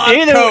 there are a lot of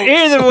Cokes.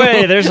 Either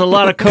way, there's a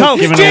lot of Coke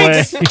given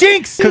away.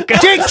 Jinx!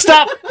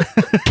 Stop!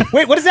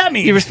 Wait, what does that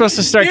mean? You were supposed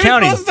to start You're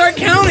counting. supposed to start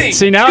counting.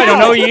 See, now I don't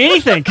owe you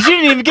anything because you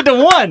didn't even get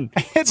to one.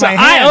 So my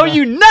I hand. owe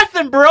you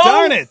nothing, bro.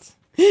 Darn it.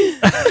 All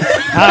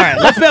right,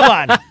 let's move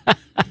on.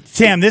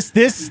 Sam,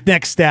 this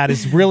next stat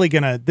is really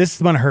this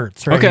one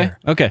hurts right here.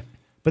 Okay.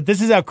 But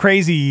this is how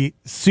crazy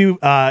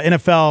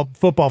NFL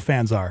football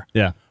fans are.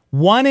 Yeah.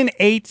 1 in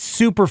 8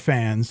 super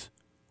fans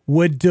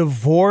would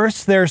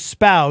divorce their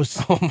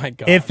spouse Oh my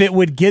god! if it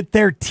would get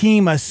their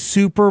team a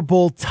Super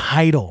Bowl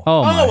title.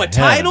 Oh, a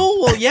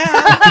title? Well, yeah.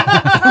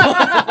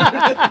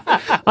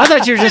 I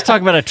thought you were just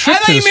talking about a trip I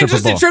thought to the you meant Super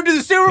just Bowl. a trip to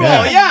the Super Bowl.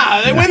 Yeah.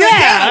 Yeah, they win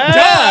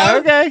Yeah,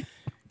 okay.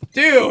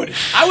 Dude,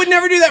 I would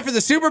never do that for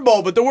the Super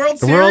Bowl, but the World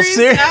Series.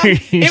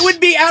 It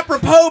would be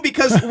apropos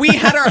because we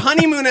had our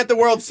honeymoon at the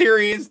World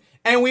Series.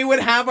 And we would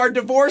have our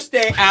divorce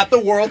day at the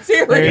World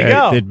Series. There you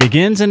go. It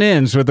begins and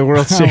ends with the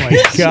World Series. Oh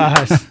my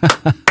gosh.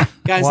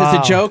 Guys, Wow.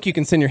 it's a joke. You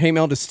can send your hate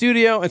mail to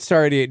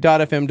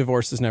studio@star88.fm.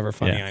 Divorce is never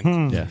funny. Yeah. I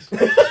know. Yes.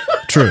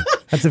 True.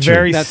 That's a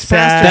very That's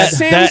sad. Pastor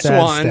Sam's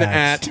sad one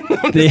stats.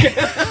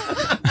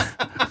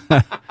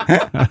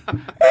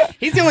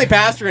 He's the only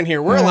pastor in here.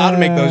 We're allowed to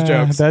make those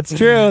jokes. That's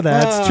true.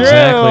 That's true.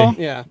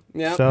 Exactly.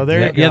 Yeah. So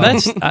there you go. Yeah,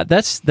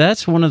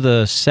 that's one of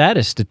the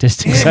saddest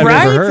statistics I've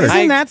right? ever heard.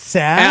 Isn't that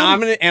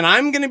sad? And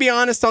I'm gonna be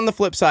honest on the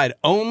flip side.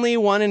 Only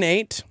 1 in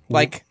 8.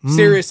 Like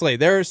seriously,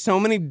 there are so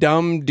many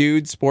dumb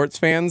dude sports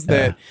fans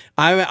that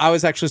I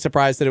was actually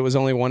surprised that it was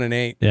only 1 in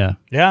 8. Yeah.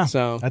 Yeah.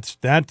 So that's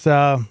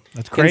crazy.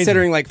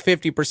 considering like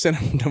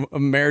 50%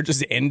 of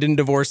marriages end in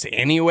divorce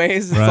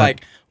anyways. It's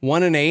like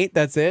 1 in 8.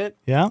 That's it.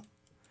 Yeah.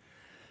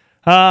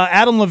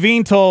 Adam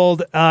Levine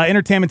told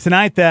Entertainment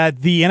Tonight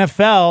that the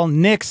NFL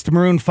nixed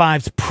Maroon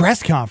 5's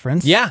press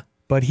conference. Yeah.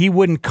 But he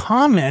wouldn't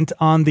comment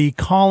on the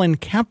Colin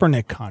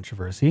Kaepernick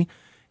controversy.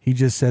 He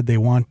just said they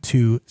want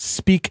to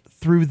speak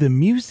through the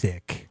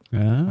music.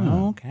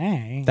 Oh.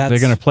 Okay. They're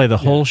going to play the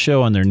whole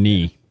show on their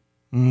knee.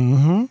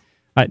 Mm-hmm.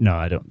 No,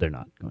 I don't. They're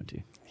not going to.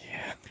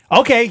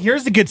 Okay,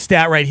 here's a good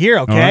stat right here,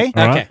 okay?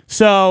 All right. Okay.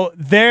 So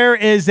there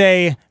is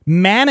a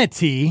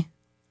manatee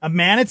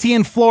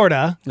in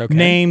Florida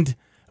named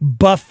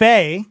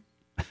Buffet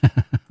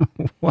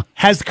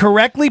has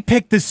correctly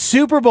picked the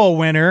Super Bowl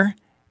winner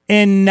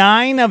in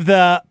 9 of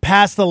the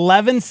past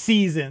 11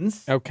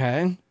 seasons.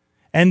 Okay.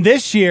 And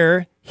this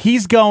year,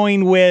 he's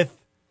going with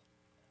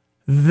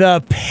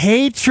the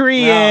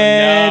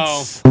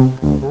Patriots.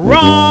 Oh, no.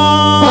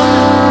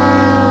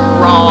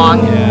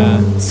 Wrong.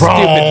 Yeah.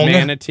 Stupid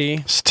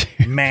manatee.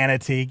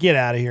 Manatee. Get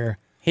out of here.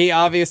 He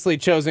obviously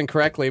chose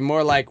incorrectly.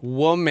 More like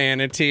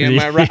womanatee. Am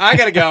I right? I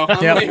gotta go.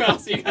 I'll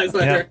see you guys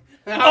later.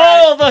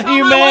 Oh, the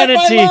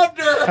humanity. I loved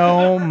her.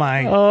 Oh,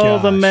 my God. Oh,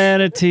 the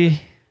manatee.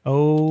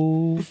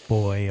 Oh,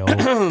 boy.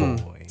 Oh,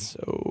 boy.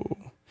 So,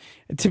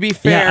 to be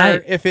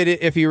fair,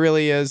 if he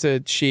really is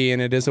a she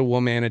and it is a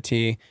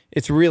womanatee,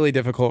 it's really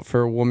difficult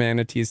for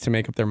womanities to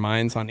make up their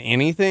minds on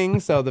anything.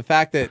 So the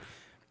fact that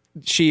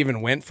she even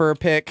went for a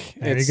pick,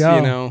 There it's you go.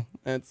 you know,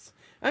 it's.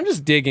 I'm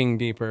just digging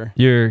deeper.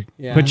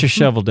 Put your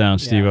shovel down,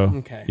 Steve-O.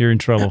 Okay. You're in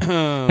trouble.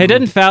 Hey,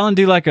 doesn't Fallon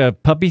do like a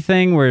puppy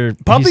thing where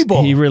Puppy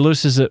bowl? He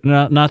releases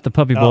not the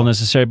puppy bowl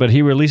necessarily, but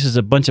he releases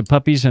a bunch of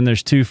puppies and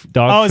there's 2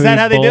 dog food is that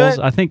how they do bowls.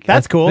 it? I think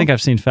That's cool. I think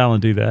I've seen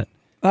Fallon do that.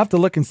 I'll have to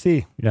look and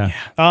see. Yeah.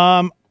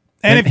 And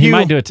if he you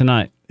might do it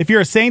tonight. If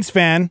you're a Saints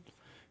fan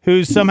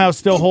who's somehow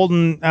still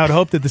holding out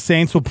hope that the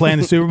Saints will play in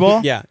the Super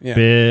Bowl,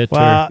 Bitter.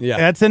 well,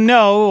 that's a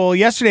no. Well,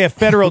 yesterday a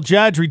federal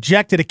judge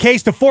rejected a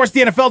case to force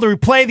the NFL to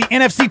replay the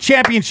NFC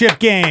Championship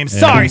game.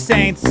 Sorry,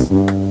 Saints.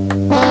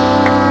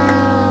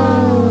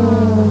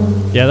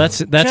 Yeah, that's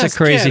Just a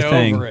crazy get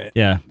thing. over it.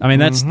 Yeah, I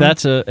mean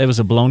it was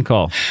a blown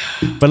call.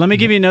 But let me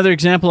give you another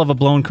example of a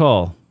blown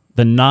call: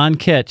 the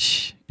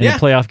non-catch in the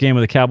playoff game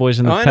with the Cowboys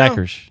and the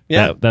Packers.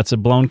 Yeah, that's a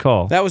blown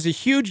call. That was a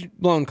huge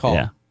blown call.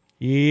 Yeah,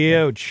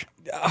 huge.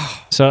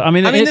 So I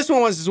mean, this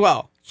one was as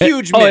well.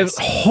 Huge miss. It was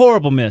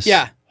horrible miss.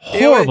 Yeah.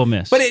 Horrible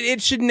miss. But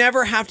it should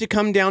never have to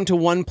come down to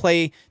one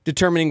play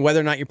determining whether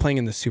or not you're playing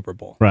in the Super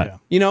Bowl. Right. Yeah.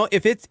 You know,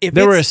 if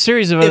there were a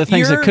series of other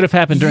things that could have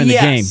happened during the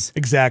game.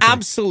 Exactly.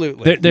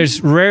 Absolutely.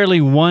 There's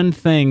rarely one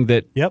thing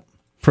that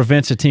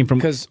prevents a team from.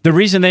 Because the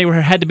reason they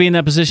had to be in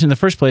that position in the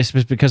first place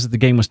was because the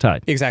game was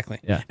tied. Exactly.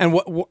 Yeah. And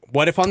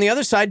what if on the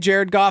other side,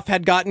 Jared Goff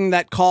had gotten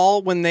that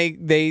call when they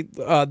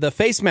the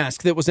face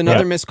mask that was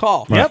another missed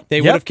call? Yep.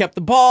 They would have kept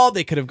the ball.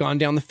 They could have gone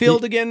down the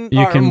field again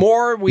or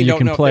more. We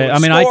don't know. Play. If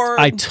they would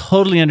I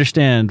totally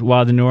understand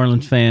why the New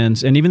Orleans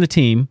fans and even the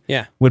team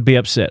would be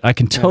upset. I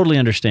can totally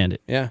understand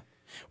it. Yeah.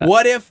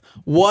 What if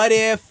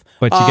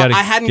But you gotta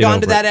I hadn't get gone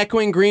to over that it.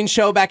 Echoing Green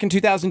show back in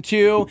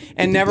 2002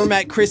 and never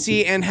met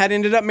Chrissy and had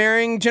ended up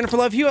marrying Jennifer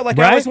Love Hewitt like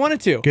I always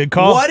wanted to? Good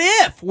call. What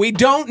if? We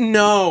don't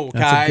know,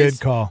 That's guys. a good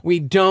call. We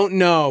don't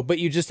know, but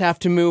you just have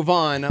to move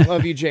on. I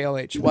love you,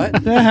 JLH.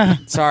 What?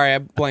 Sorry, I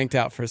blanked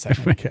out for a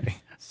second. Okay.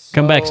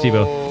 Come back,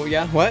 Steve-O. Oh,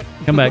 yeah? What?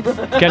 Come back.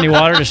 Got any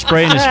water to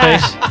spray in his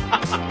face?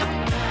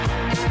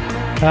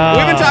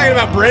 We've been talking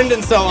about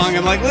Brendan so long.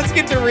 I'm like, let's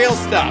get to real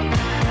stuff.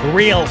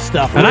 Real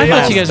stuff. And I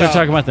thought you guys were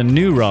talking about the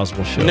new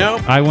Roswell show.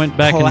 Nope. I went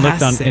back and looked on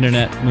Classic.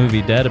 Internet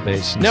Movie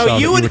Database. And No, saw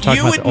you that would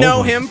talking you about would the old know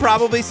one. him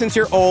probably since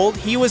you're old.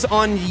 He was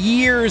on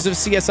years of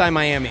CSI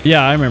Miami.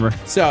 Yeah, I remember.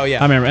 So yeah,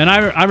 I remember, and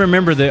I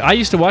remember I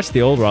used to watch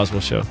the old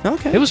Roswell show.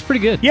 Okay, it was pretty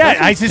good. Yeah,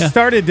 I just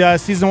started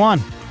season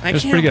 1. It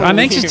was pretty good. I'm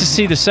anxious to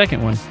see the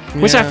second one,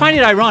 which I find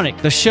it ironic.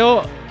 The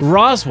show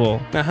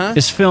Roswell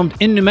is filmed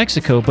in New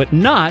Mexico, but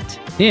not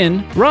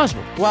in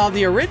Roswell. Well,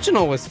 the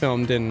original was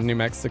filmed in New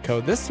Mexico.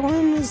 This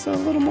one is a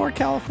little more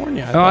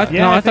California. I thought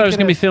it was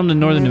going to be filmed in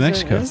northern New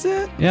Mexico. Is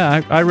it?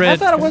 Yeah, I read. I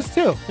thought it was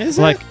too. Is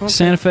it? Like Okay.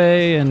 Santa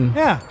Fe and.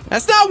 Yeah.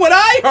 That's not what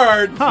I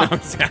heard. Huh. No, I'm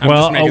just making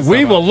Well, we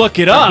stuff will up. look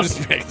it I'm up.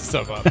 just making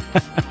stuff up.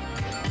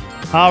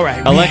 All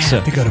right. Alexa, we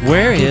have to go to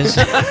where is?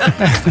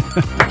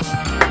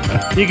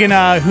 You can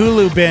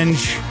Hulu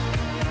binge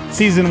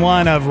season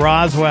 1 of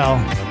Roswell.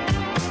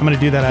 I'm going to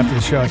do that after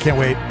the show. I can't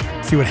wait.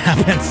 See what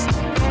happens.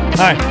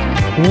 All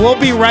right. We'll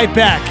be right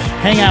back.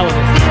 Hang out with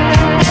us.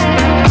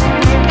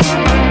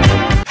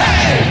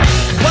 Hey,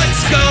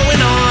 what's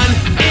going on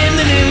in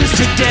the news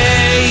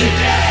today?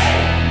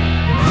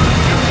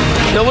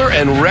 Killer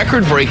and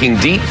record-breaking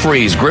deep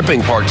freeze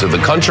gripping parts of the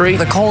country.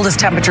 The coldest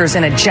temperatures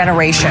in a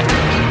generation.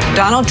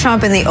 Donald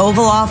Trump in the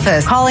Oval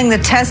Office calling the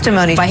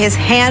testimony by his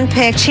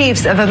hand-picked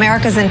chiefs of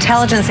America's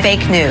intelligence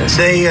fake news.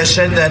 They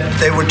said that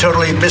they were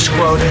totally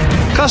misquoted.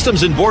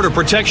 Customs and Border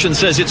Protection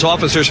says its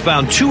officers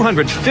found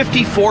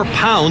 254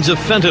 pounds of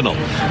fentanyl,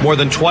 more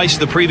than twice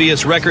the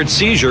previous record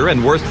seizure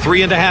and worth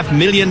 $3.5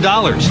 million.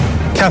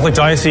 Catholic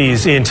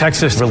Diocese in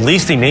Texas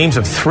released the names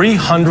of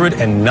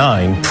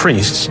 309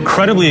 priests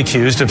credibly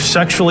accused of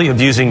sexually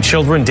abusing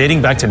children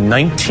dating back to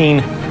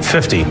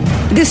 1950.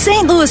 The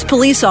St. Louis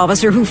police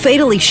officer who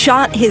fatally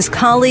shot his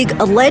colleague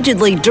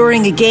allegedly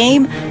during a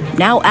game,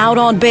 now out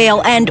on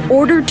bail and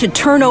ordered to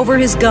turn over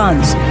his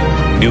guns.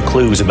 New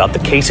clues about the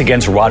case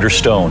against Roger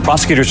Stone.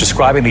 Prosecutors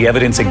describing the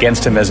evidence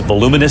against him as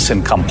voluminous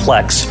and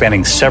complex,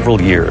 spanning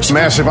several years.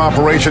 Massive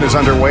operation is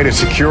underway to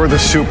secure the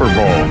Super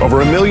Bowl. Over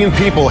 1 million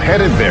people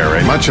headed there,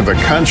 and much of the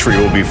country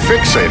will be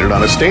fixated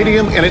on a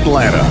stadium in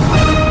Atlanta.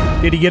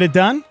 Did he get it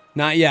done?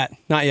 Not yet.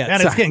 Not yet. Man,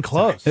 it's getting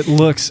close. It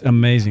looks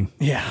amazing.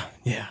 Yeah.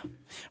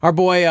 Our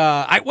boy,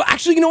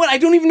 actually, you know what? I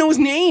don't even know his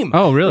name.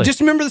 Oh, really? Just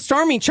remember the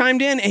Stormy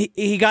chimed in.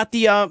 He got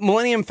the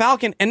Millennium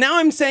Falcon, and now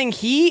I'm saying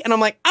he, and I'm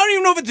like, I don't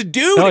even know if it's a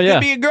dude. Oh, it yeah.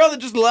 could be a girl that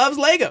just loves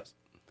Legos.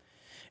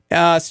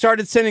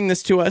 Started sending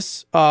this to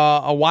us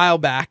a while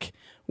back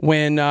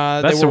when they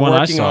That's were the one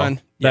working I saw.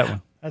 on That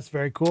one. That's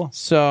very cool.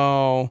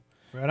 So,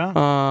 right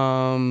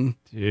on.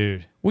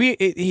 Dude,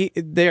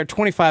 they are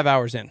 25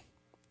 hours in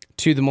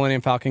to the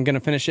Millennium Falcon. Going to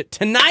finish it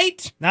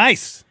tonight.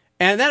 Nice.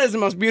 And that is the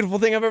most beautiful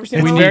thing I've ever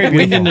seen. we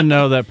need to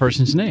know that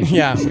person's name.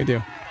 Yeah, we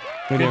do.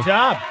 Good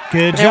job.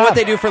 Good And job. what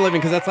they do for a living,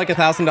 because that's like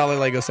 $1,000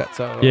 Lego set.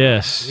 So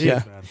Yes.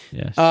 yeah.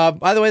 Yes.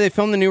 By the way, they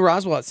filmed the new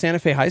Roswell at Santa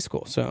Fe High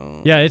School.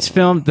 So Yeah, it's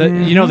filmed.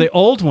 You know, the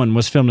old one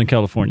was filmed in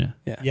California.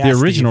 Yeah. The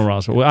original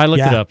Roswell. Well, I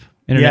looked it up,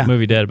 Internet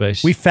Movie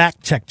Database. We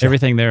fact checked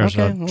everything there is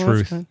Okay, well, truth.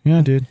 that's fine.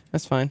 Yeah, dude.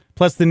 That's fine.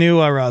 Plus the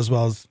new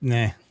Roswell's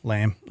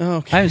lame. Oh,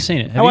 okay. I haven't seen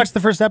it. I watched the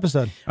first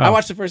episode. I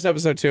watched the first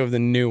episode too of the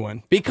new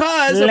one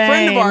because a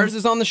friend of Lame. ours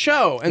is on the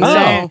show, and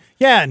Oh,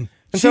 yeah, and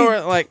so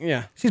we're like,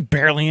 yeah, she's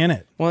barely in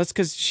it. Well, it's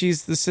because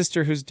she's the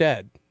sister who's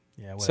dead.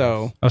 Yeah.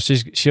 So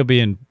she'll be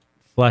in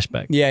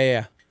flashback.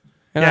 yeah.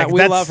 And Yeah, we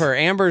that's- love her.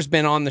 Amber's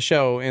been on the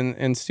show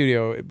in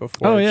studio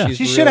before. Oh, yeah. She's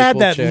She a should really have had cool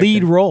that chick,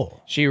 lead and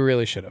role. She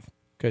really should have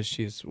because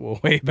she's a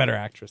way better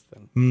actress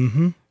than.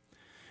 Mm-hmm.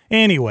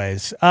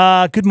 Anyways,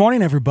 good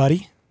morning,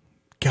 everybody.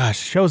 Gosh,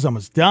 show's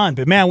almost done.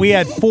 But, man, we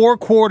had 4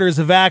 quarters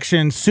of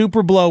action.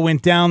 Super Blow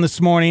went down this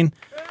morning.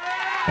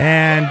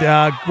 And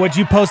what'd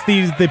you post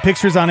the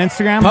pictures on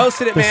Instagram?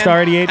 Posted it, the man.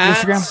 Star 88 At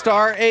Instagram?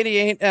 Star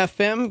 88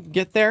 FM.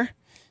 Get there.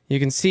 You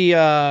can see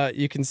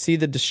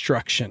the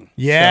destruction.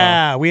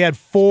 Yeah, So, we had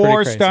pretty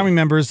 4 crazy. Starmy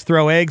members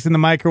throw eggs in the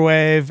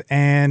microwave,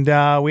 and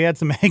we had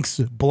some eggs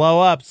blow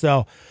up.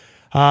 So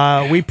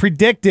we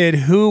predicted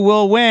who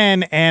will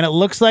win, and it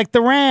looks like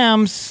the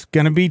Rams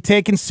going to be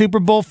taking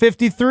Super Bowl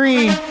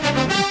 53,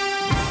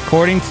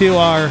 according to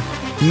our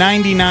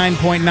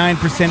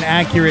 99.9%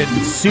 accurate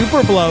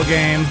Super Blow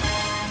game.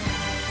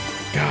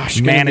 Gosh,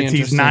 gonna be Manatees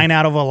interesting. 9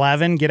 out of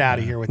 11. Get out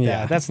of here with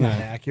Yeah, that. That's not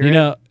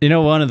accurate. You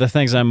know, one of the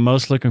things I'm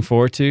most looking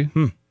forward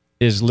to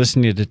is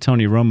listening to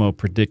Tony Romo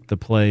predict the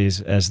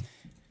plays as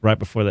right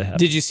before they happen.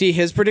 Did you see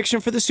his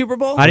prediction for the Super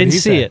Bowl? I didn't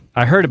see it.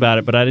 I heard about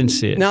it, but I didn't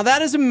see it. Now,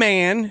 that is a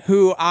man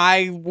who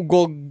I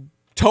will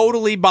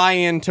totally buy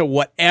into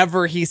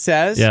whatever he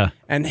says. Yeah.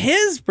 And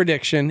his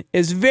prediction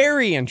is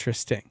very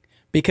interesting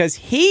because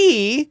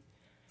he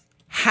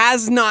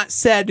has not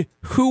said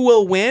who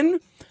will win,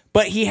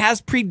 but he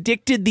has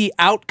predicted the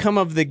outcome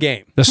of the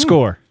game. The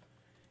score.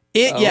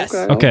 Yes.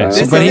 Okay.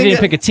 This But he is didn't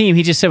pick a team.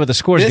 He just said what the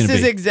score is going This to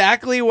is be.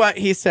 exactly what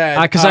he said.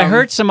 Because I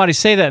heard somebody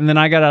say that, and then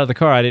I got out of the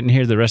car. I didn't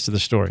hear the rest of the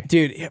story.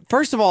 Dude,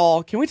 first of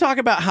all, can we talk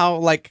about how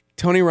like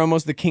Tony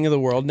Romo's the king of the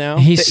world now?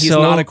 He's That he's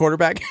so- not a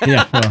quarterback.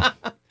 Yeah. Well,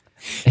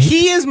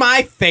 He is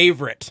my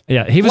favorite.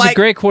 yeah. He was a Like-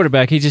 great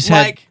quarterback. He just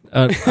had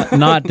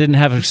didn't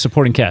have a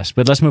supporting cast.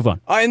 But let's move on.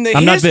 In the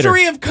I'm not bitter.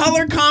 history of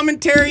color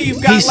commentary,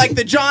 you've got He's- like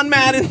the John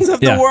Maddens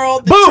of Yeah. the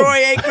world, the Boom!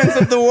 Troy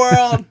Aikmans of the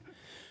world.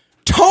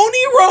 Tony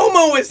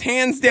Romo is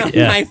hands down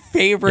Yeah. my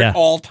favorite Yeah.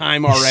 all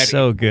time He's already.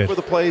 so good. For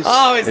the plays.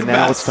 Oh, it's and the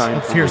now best. it's time.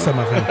 Let's hear some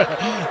of him.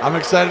 I'm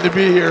excited to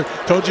be here.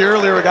 Told you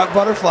earlier, I got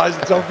butterflies.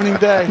 It's opening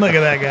day. Look at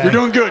that guy. You're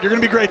doing good. You're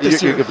going to be great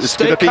this year. It's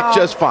Stay going to be calm.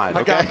 just fine.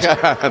 I got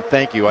Okay.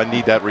 Thank you. I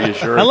need that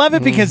reassurance. I love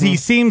it because he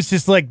seems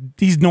just like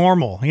he's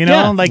normal, you know,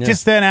 Yeah. like Yeah.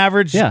 just an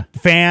average Yeah.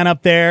 fan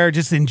up there,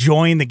 just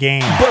enjoying the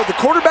game. But the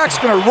quarterback's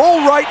going to roll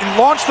right and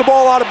launch the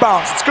ball out of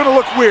bounds. It's going to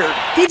look weird.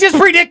 He just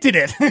predicted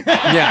it.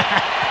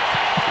 Yeah.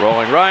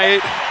 Rolling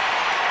right.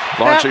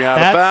 Launching out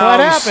of That's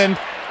bounds. what happened.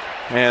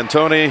 And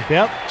Tony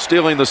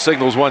stealing the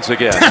signals once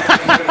again.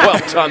 Well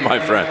done, my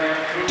friend.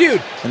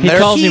 Dude, He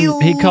calls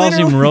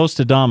him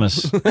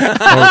Roastadamus or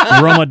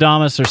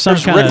Romadamus or some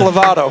There's kind Rick of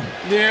Lovato.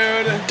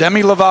 Dude.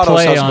 Demi Lovato's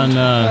play husband.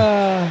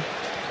 on.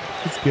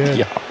 It's good.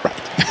 Yeah,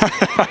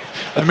 right.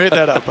 I made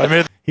that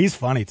up. He's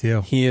funny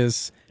too. He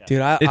is. Dude,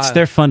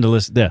 They're fun to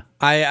listen. Yeah.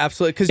 I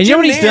absolutely because And you know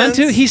what he's done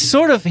too? He's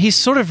sort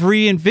of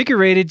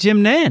reinvigorated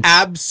Jim Nance.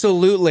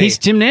 Absolutely.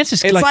 Jim Nance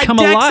has It's like come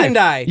Dex alive. and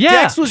I. Yeah.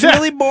 Dex was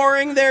really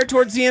boring there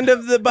towards the end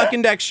of the Buck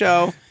and Dex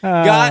show.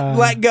 Got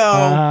let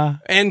go.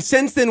 And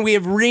since then, we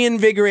have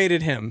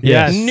reinvigorated him.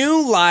 Yes.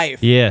 New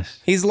life. Yes.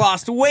 He's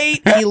lost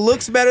weight. He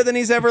looks better than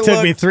he's ever Took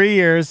looked. me 3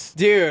 years.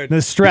 Dude.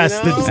 The stress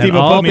you know? that Steve And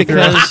all put me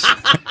through.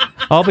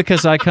 all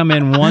because I come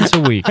in once a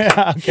week.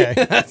 Okay.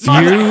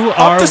 You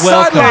are Up the welcome.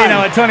 sideline. You know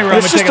what, Tony Romo,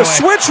 It's just take a it away.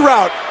 switch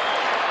route.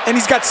 And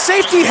he's got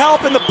safety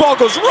help, and the ball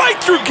goes right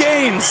through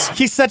Gaines.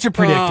 He's such a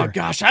predictor. Oh,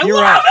 gosh. I You're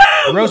love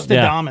right. him.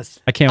 Roastadamus.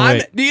 I can't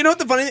wait. Do you know what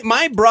the funny thing?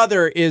 My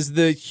brother is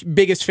the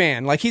biggest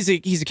fan. Like he's a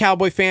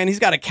Cowboy fan. He's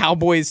got a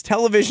Cowboys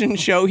television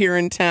show here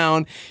in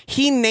town.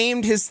 He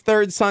named his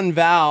third son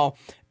Val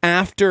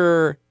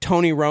after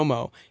Tony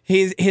Romo.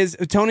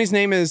 Tony's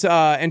name is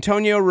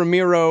Antonio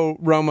Ramiro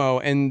Romo,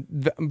 and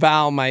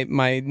Val, my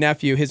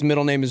nephew, his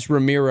middle name is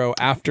Ramiro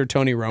after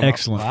Tony Romo.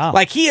 Excellent. Wow.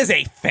 Like he is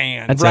a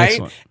fan, That's right?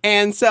 excellent.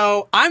 And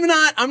so I'm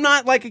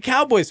not like a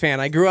Cowboys fan.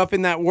 I grew up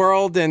in that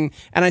world, and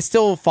I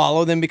still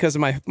follow them because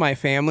of my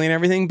family and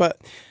everything. But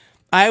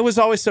I was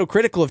always so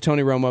critical of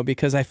Tony Romo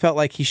because I felt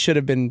like he should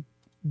have been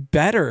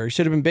better. He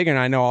should have been bigger. And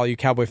I know all you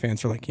Cowboy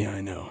fans are like, yeah,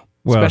 I know.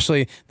 Well-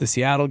 Especially the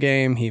Seattle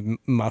game, he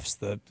muffs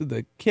the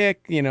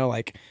kick. You know,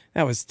 like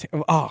that was.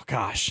 Oh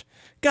gosh,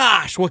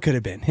 what could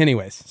have been?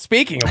 Anyways,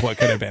 speaking of what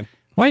could have been.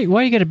 Why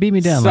you got to beat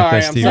me down Sorry, like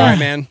that, I'm Steve? sorry,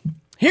 man.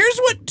 Here's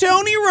what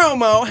Tony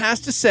Romo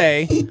has to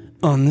say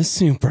on the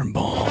Super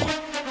Bowl.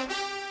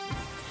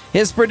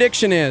 His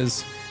prediction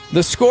is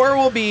the score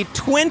will be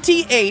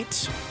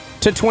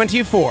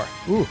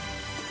 28-24. Ooh.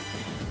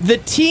 The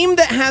team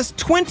that has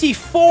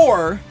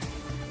 24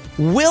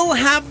 will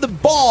have the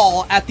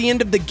ball at the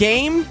end of the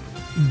game,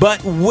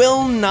 but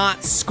will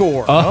not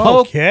score.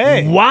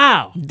 Okay.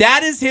 Wow.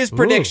 That is his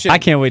prediction. I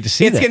can't wait to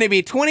see It's that. going to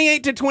be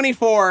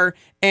 28-24,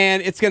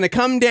 and it's going to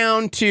come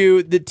down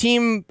to the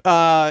team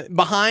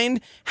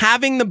behind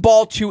having the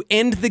ball to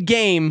end the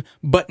game,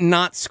 but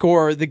not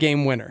score the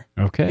game winner.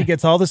 Okay. He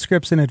gets all the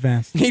scripts in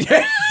advance.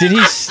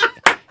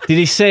 Did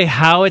he say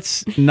how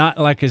it's not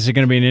like? Is it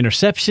going to be an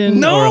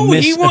interception or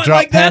a drop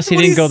like, pass? He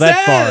didn't go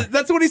that far.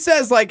 That's what he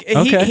says. Like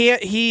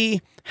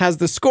he has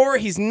the score.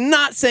 He's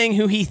not saying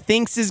who he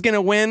thinks is going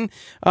to win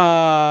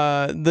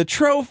the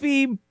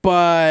trophy,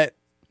 but.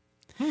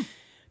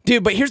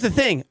 Dude, but here's the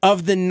thing.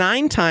 Of the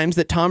 9 times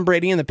that Tom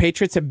Brady and the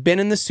Patriots have been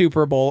in the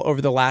Super Bowl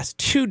over the last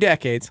 2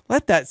 decades,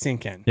 let that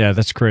sink in. Yeah,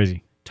 that's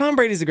crazy. Tom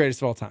Brady's the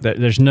greatest of all time.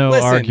 There's no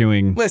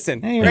arguing.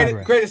 Listen,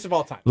 greatest of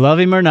all time. Love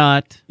him or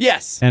not.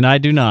 Yes. And I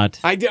do not.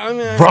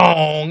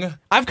 Wrong.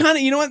 I've kind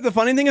of, you know what? The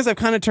funny thing is I've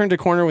kind of turned a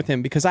corner with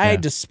him because I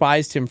had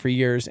despised him for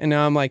years. And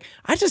now I'm like,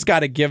 I just got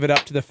to give it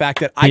up to the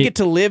fact that I get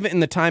to live in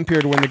the time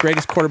period when the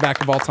greatest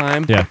quarterback of all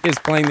time is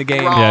playing the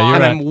game.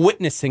 And I'm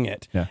witnessing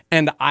it. Yeah.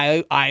 And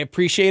I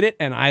appreciate it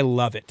and I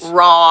love it.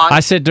 Wrong. I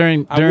said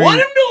during I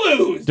want him to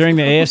lose. During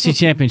the AFC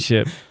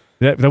Championship.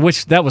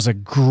 That was a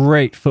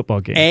great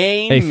football game.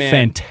 Amen. A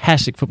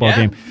fantastic football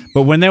game.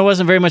 But when there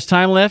wasn't very much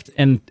time left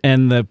and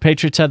the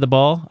Patriots had the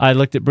ball, I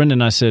looked at Brendan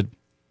and I said,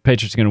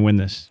 Patriots are going to win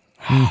this.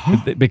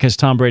 Because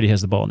Tom Brady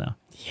has the ball now.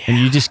 Yeah. And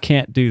you just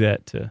can't do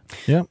that.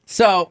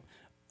 So,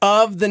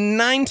 of the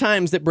 9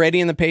 times that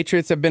Brady and the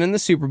Patriots have been in the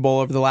Super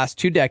Bowl over the last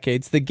 2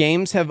 decades, the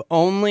games have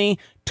only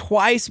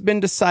twice been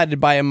decided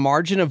by a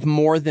margin of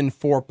more than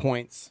 4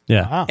 points.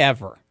 Yeah. Wow.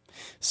 Ever.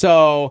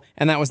 So,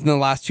 and that was in the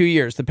last 2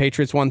 years. The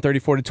Patriots won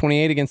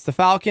 34-28 against the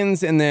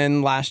Falcons, and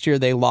then last year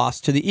they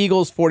lost to the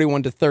Eagles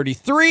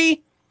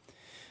 41-33.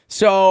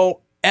 So,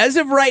 as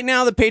of right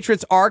now, the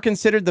Patriots are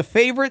considered the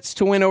favorites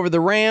to win over the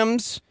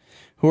Rams,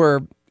 who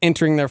are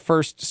entering their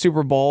first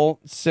Super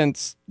Bowl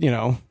since,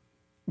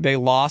 they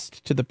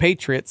lost to the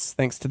Patriots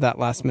thanks to that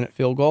last-minute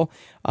field goal.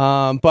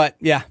 But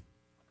yeah,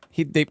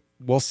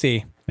 we'll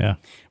see. Yeah,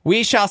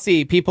 we shall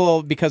see.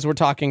 People, because we're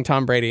talking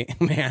Tom Brady,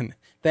 man.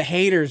 The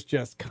haters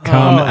just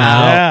come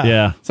out.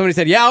 Yeah. Somebody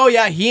said,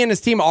 he and his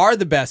team are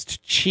the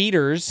best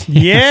cheaters.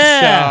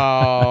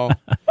 Yeah. So,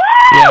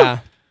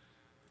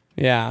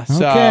 yeah.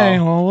 So, okay,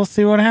 well, we'll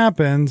see what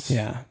happens.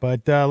 Yeah.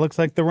 But looks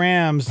like the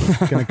Rams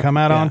going to come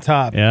out on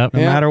top no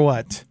matter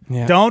what.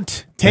 Yeah.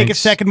 Don't take a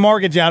second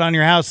mortgage out on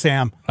your house,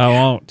 Sam. I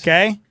won't.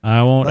 Okay?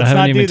 I won't. I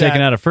haven't even taken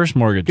out a first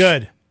mortgage.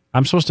 Good.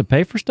 I'm supposed to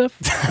pay for stuff?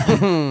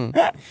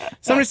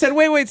 Somebody said,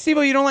 wait,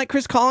 Steve-O, you don't like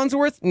Chris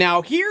Collinsworth?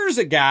 Now, here's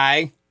a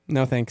guy.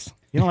 No, thanks.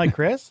 You don't like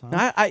Chris?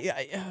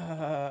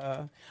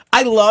 I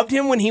loved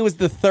him when he was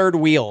the third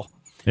wheel.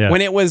 Yeah.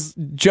 When it was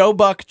Joe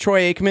Buck,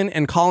 Troy Aikman,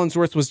 and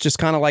Collinsworth was just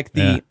kind of like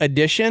the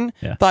addition.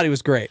 Yeah. Thought he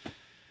was great.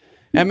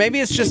 And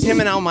maybe it's just him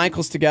and Al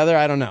Michaels together.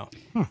 I don't know.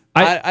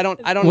 I don't.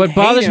 What hate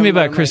bothers him, me but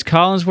about I'm Chris like,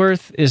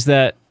 Collinsworth is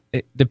that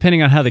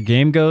depending on how the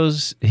game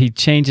goes, he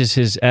changes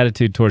his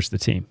attitude towards the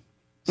team.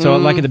 So,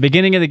 like at the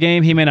beginning of the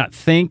game, he may not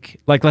think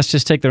like, let's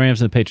just take the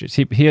Rams and the Patriots.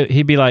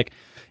 He'd be like,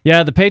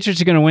 yeah, the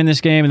Patriots are going to win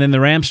this game, and then the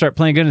Rams start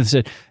playing good. And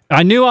said,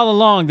 I knew all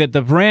along that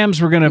the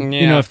Rams were going to,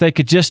 if they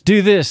could just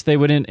do this, they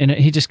would. And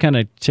he just kind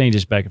of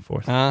changes back and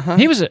forth.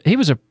 He was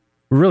a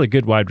really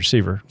good wide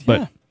receiver,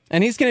 but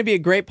and he's going to be a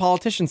great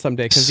politician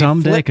someday because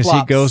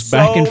he goes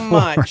back and forth.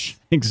 Much.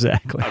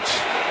 Exactly.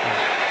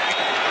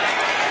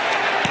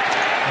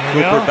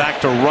 Cooper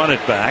back to run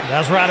it back.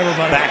 That's right,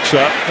 everybody. Backs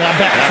up.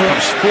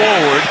 Comes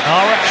forward.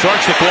 All right.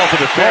 Starts the ball for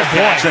the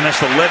Fairfax and has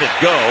to let it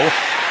go.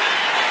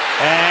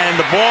 And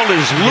the ball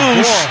is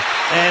loose,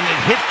 and it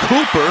hit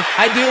Cooper.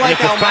 I do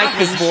like Al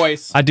Michaels'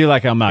 voice. I do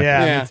like Al Michaels.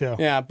 Yeah, me too.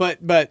 Yeah, but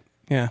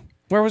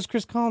where was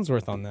Chris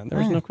Collinsworth on that? There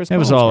was no Chris Collinsworth. It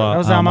was all that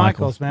was Al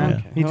Michaels, man.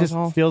 Okay. He just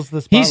steals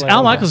the spotlight.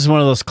 Al Michaels is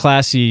one of those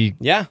classy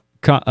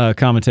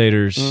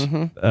commentators,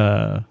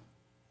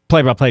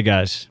 play-by-play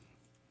guys.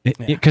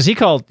 Because he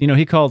called the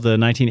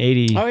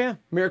 1980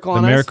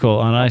 Miracle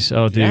on Ice.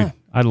 Oh, dude,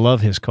 I love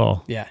his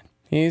call. Yeah.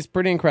 He's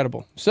pretty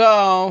incredible.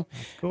 So,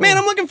 man,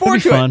 I'm looking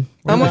forward to fun.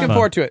 it. I'm looking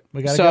forward to it.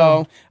 We gotta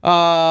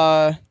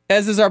go.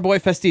 As is our boy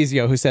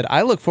Festizio, who said,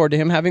 I look forward to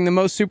him having the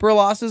most super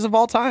losses of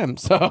all time.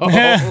 So,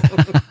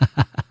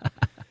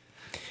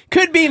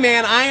 could be,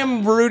 man. I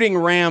am rooting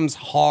Rams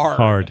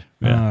hard.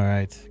 Yeah. All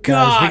right.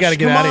 Gosh, Guys, we got to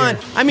get come out on.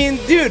 of here. I mean,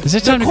 dude,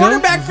 the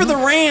quarterback for the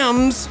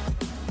Rams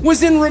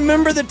was in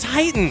Remember the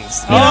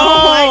Titans. Boy.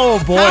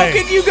 How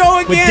could you go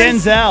With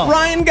against Denzel.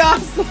 Ryan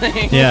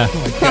Gosling? Yeah.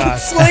 Oh, my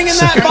gosh. Slinging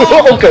that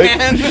ball,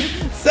 man.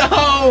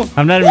 So,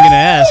 I'm not even going to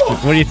ask.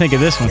 What do you think of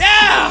this one?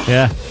 yeah.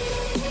 Yeah.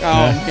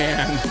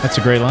 Man. That's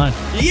a great line.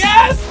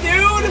 Yes,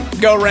 dude.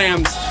 Go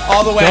Rams.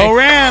 All the way. Go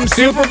Rams.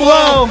 Super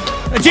blow.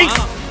 Jinx.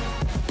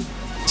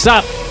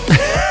 Stop.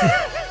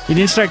 You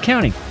didn't start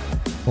counting.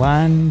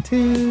 1,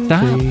 2,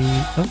 Stop. 3.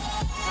 Oh.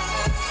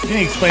 You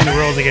didn't explain the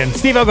rules again.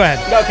 Steve-O, go ahead.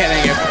 Okay,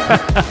 thank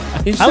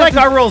you. I like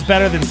our rules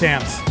better than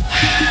Sam's.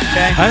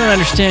 Okay? I don't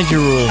understand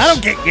your rules. I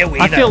don't get you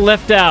either. I feel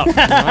left out. All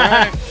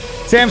right.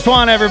 Sam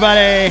Swan,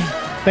 everybody.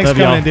 Thanks Love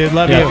for coming y'all. in, dude.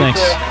 Love Yeah, you.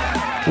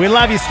 thanks. We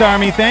love you,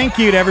 Starmy. Thank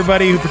you to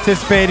everybody who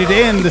participated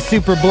in the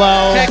Super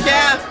Blow. Heck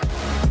yeah.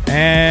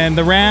 And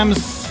the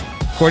Rams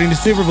according to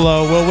Super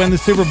Bowl, will win the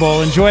Super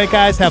Bowl. Enjoy it,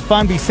 guys. Have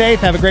fun. Be safe.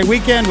 Have a great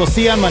weekend. We'll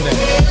see you on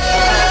Monday.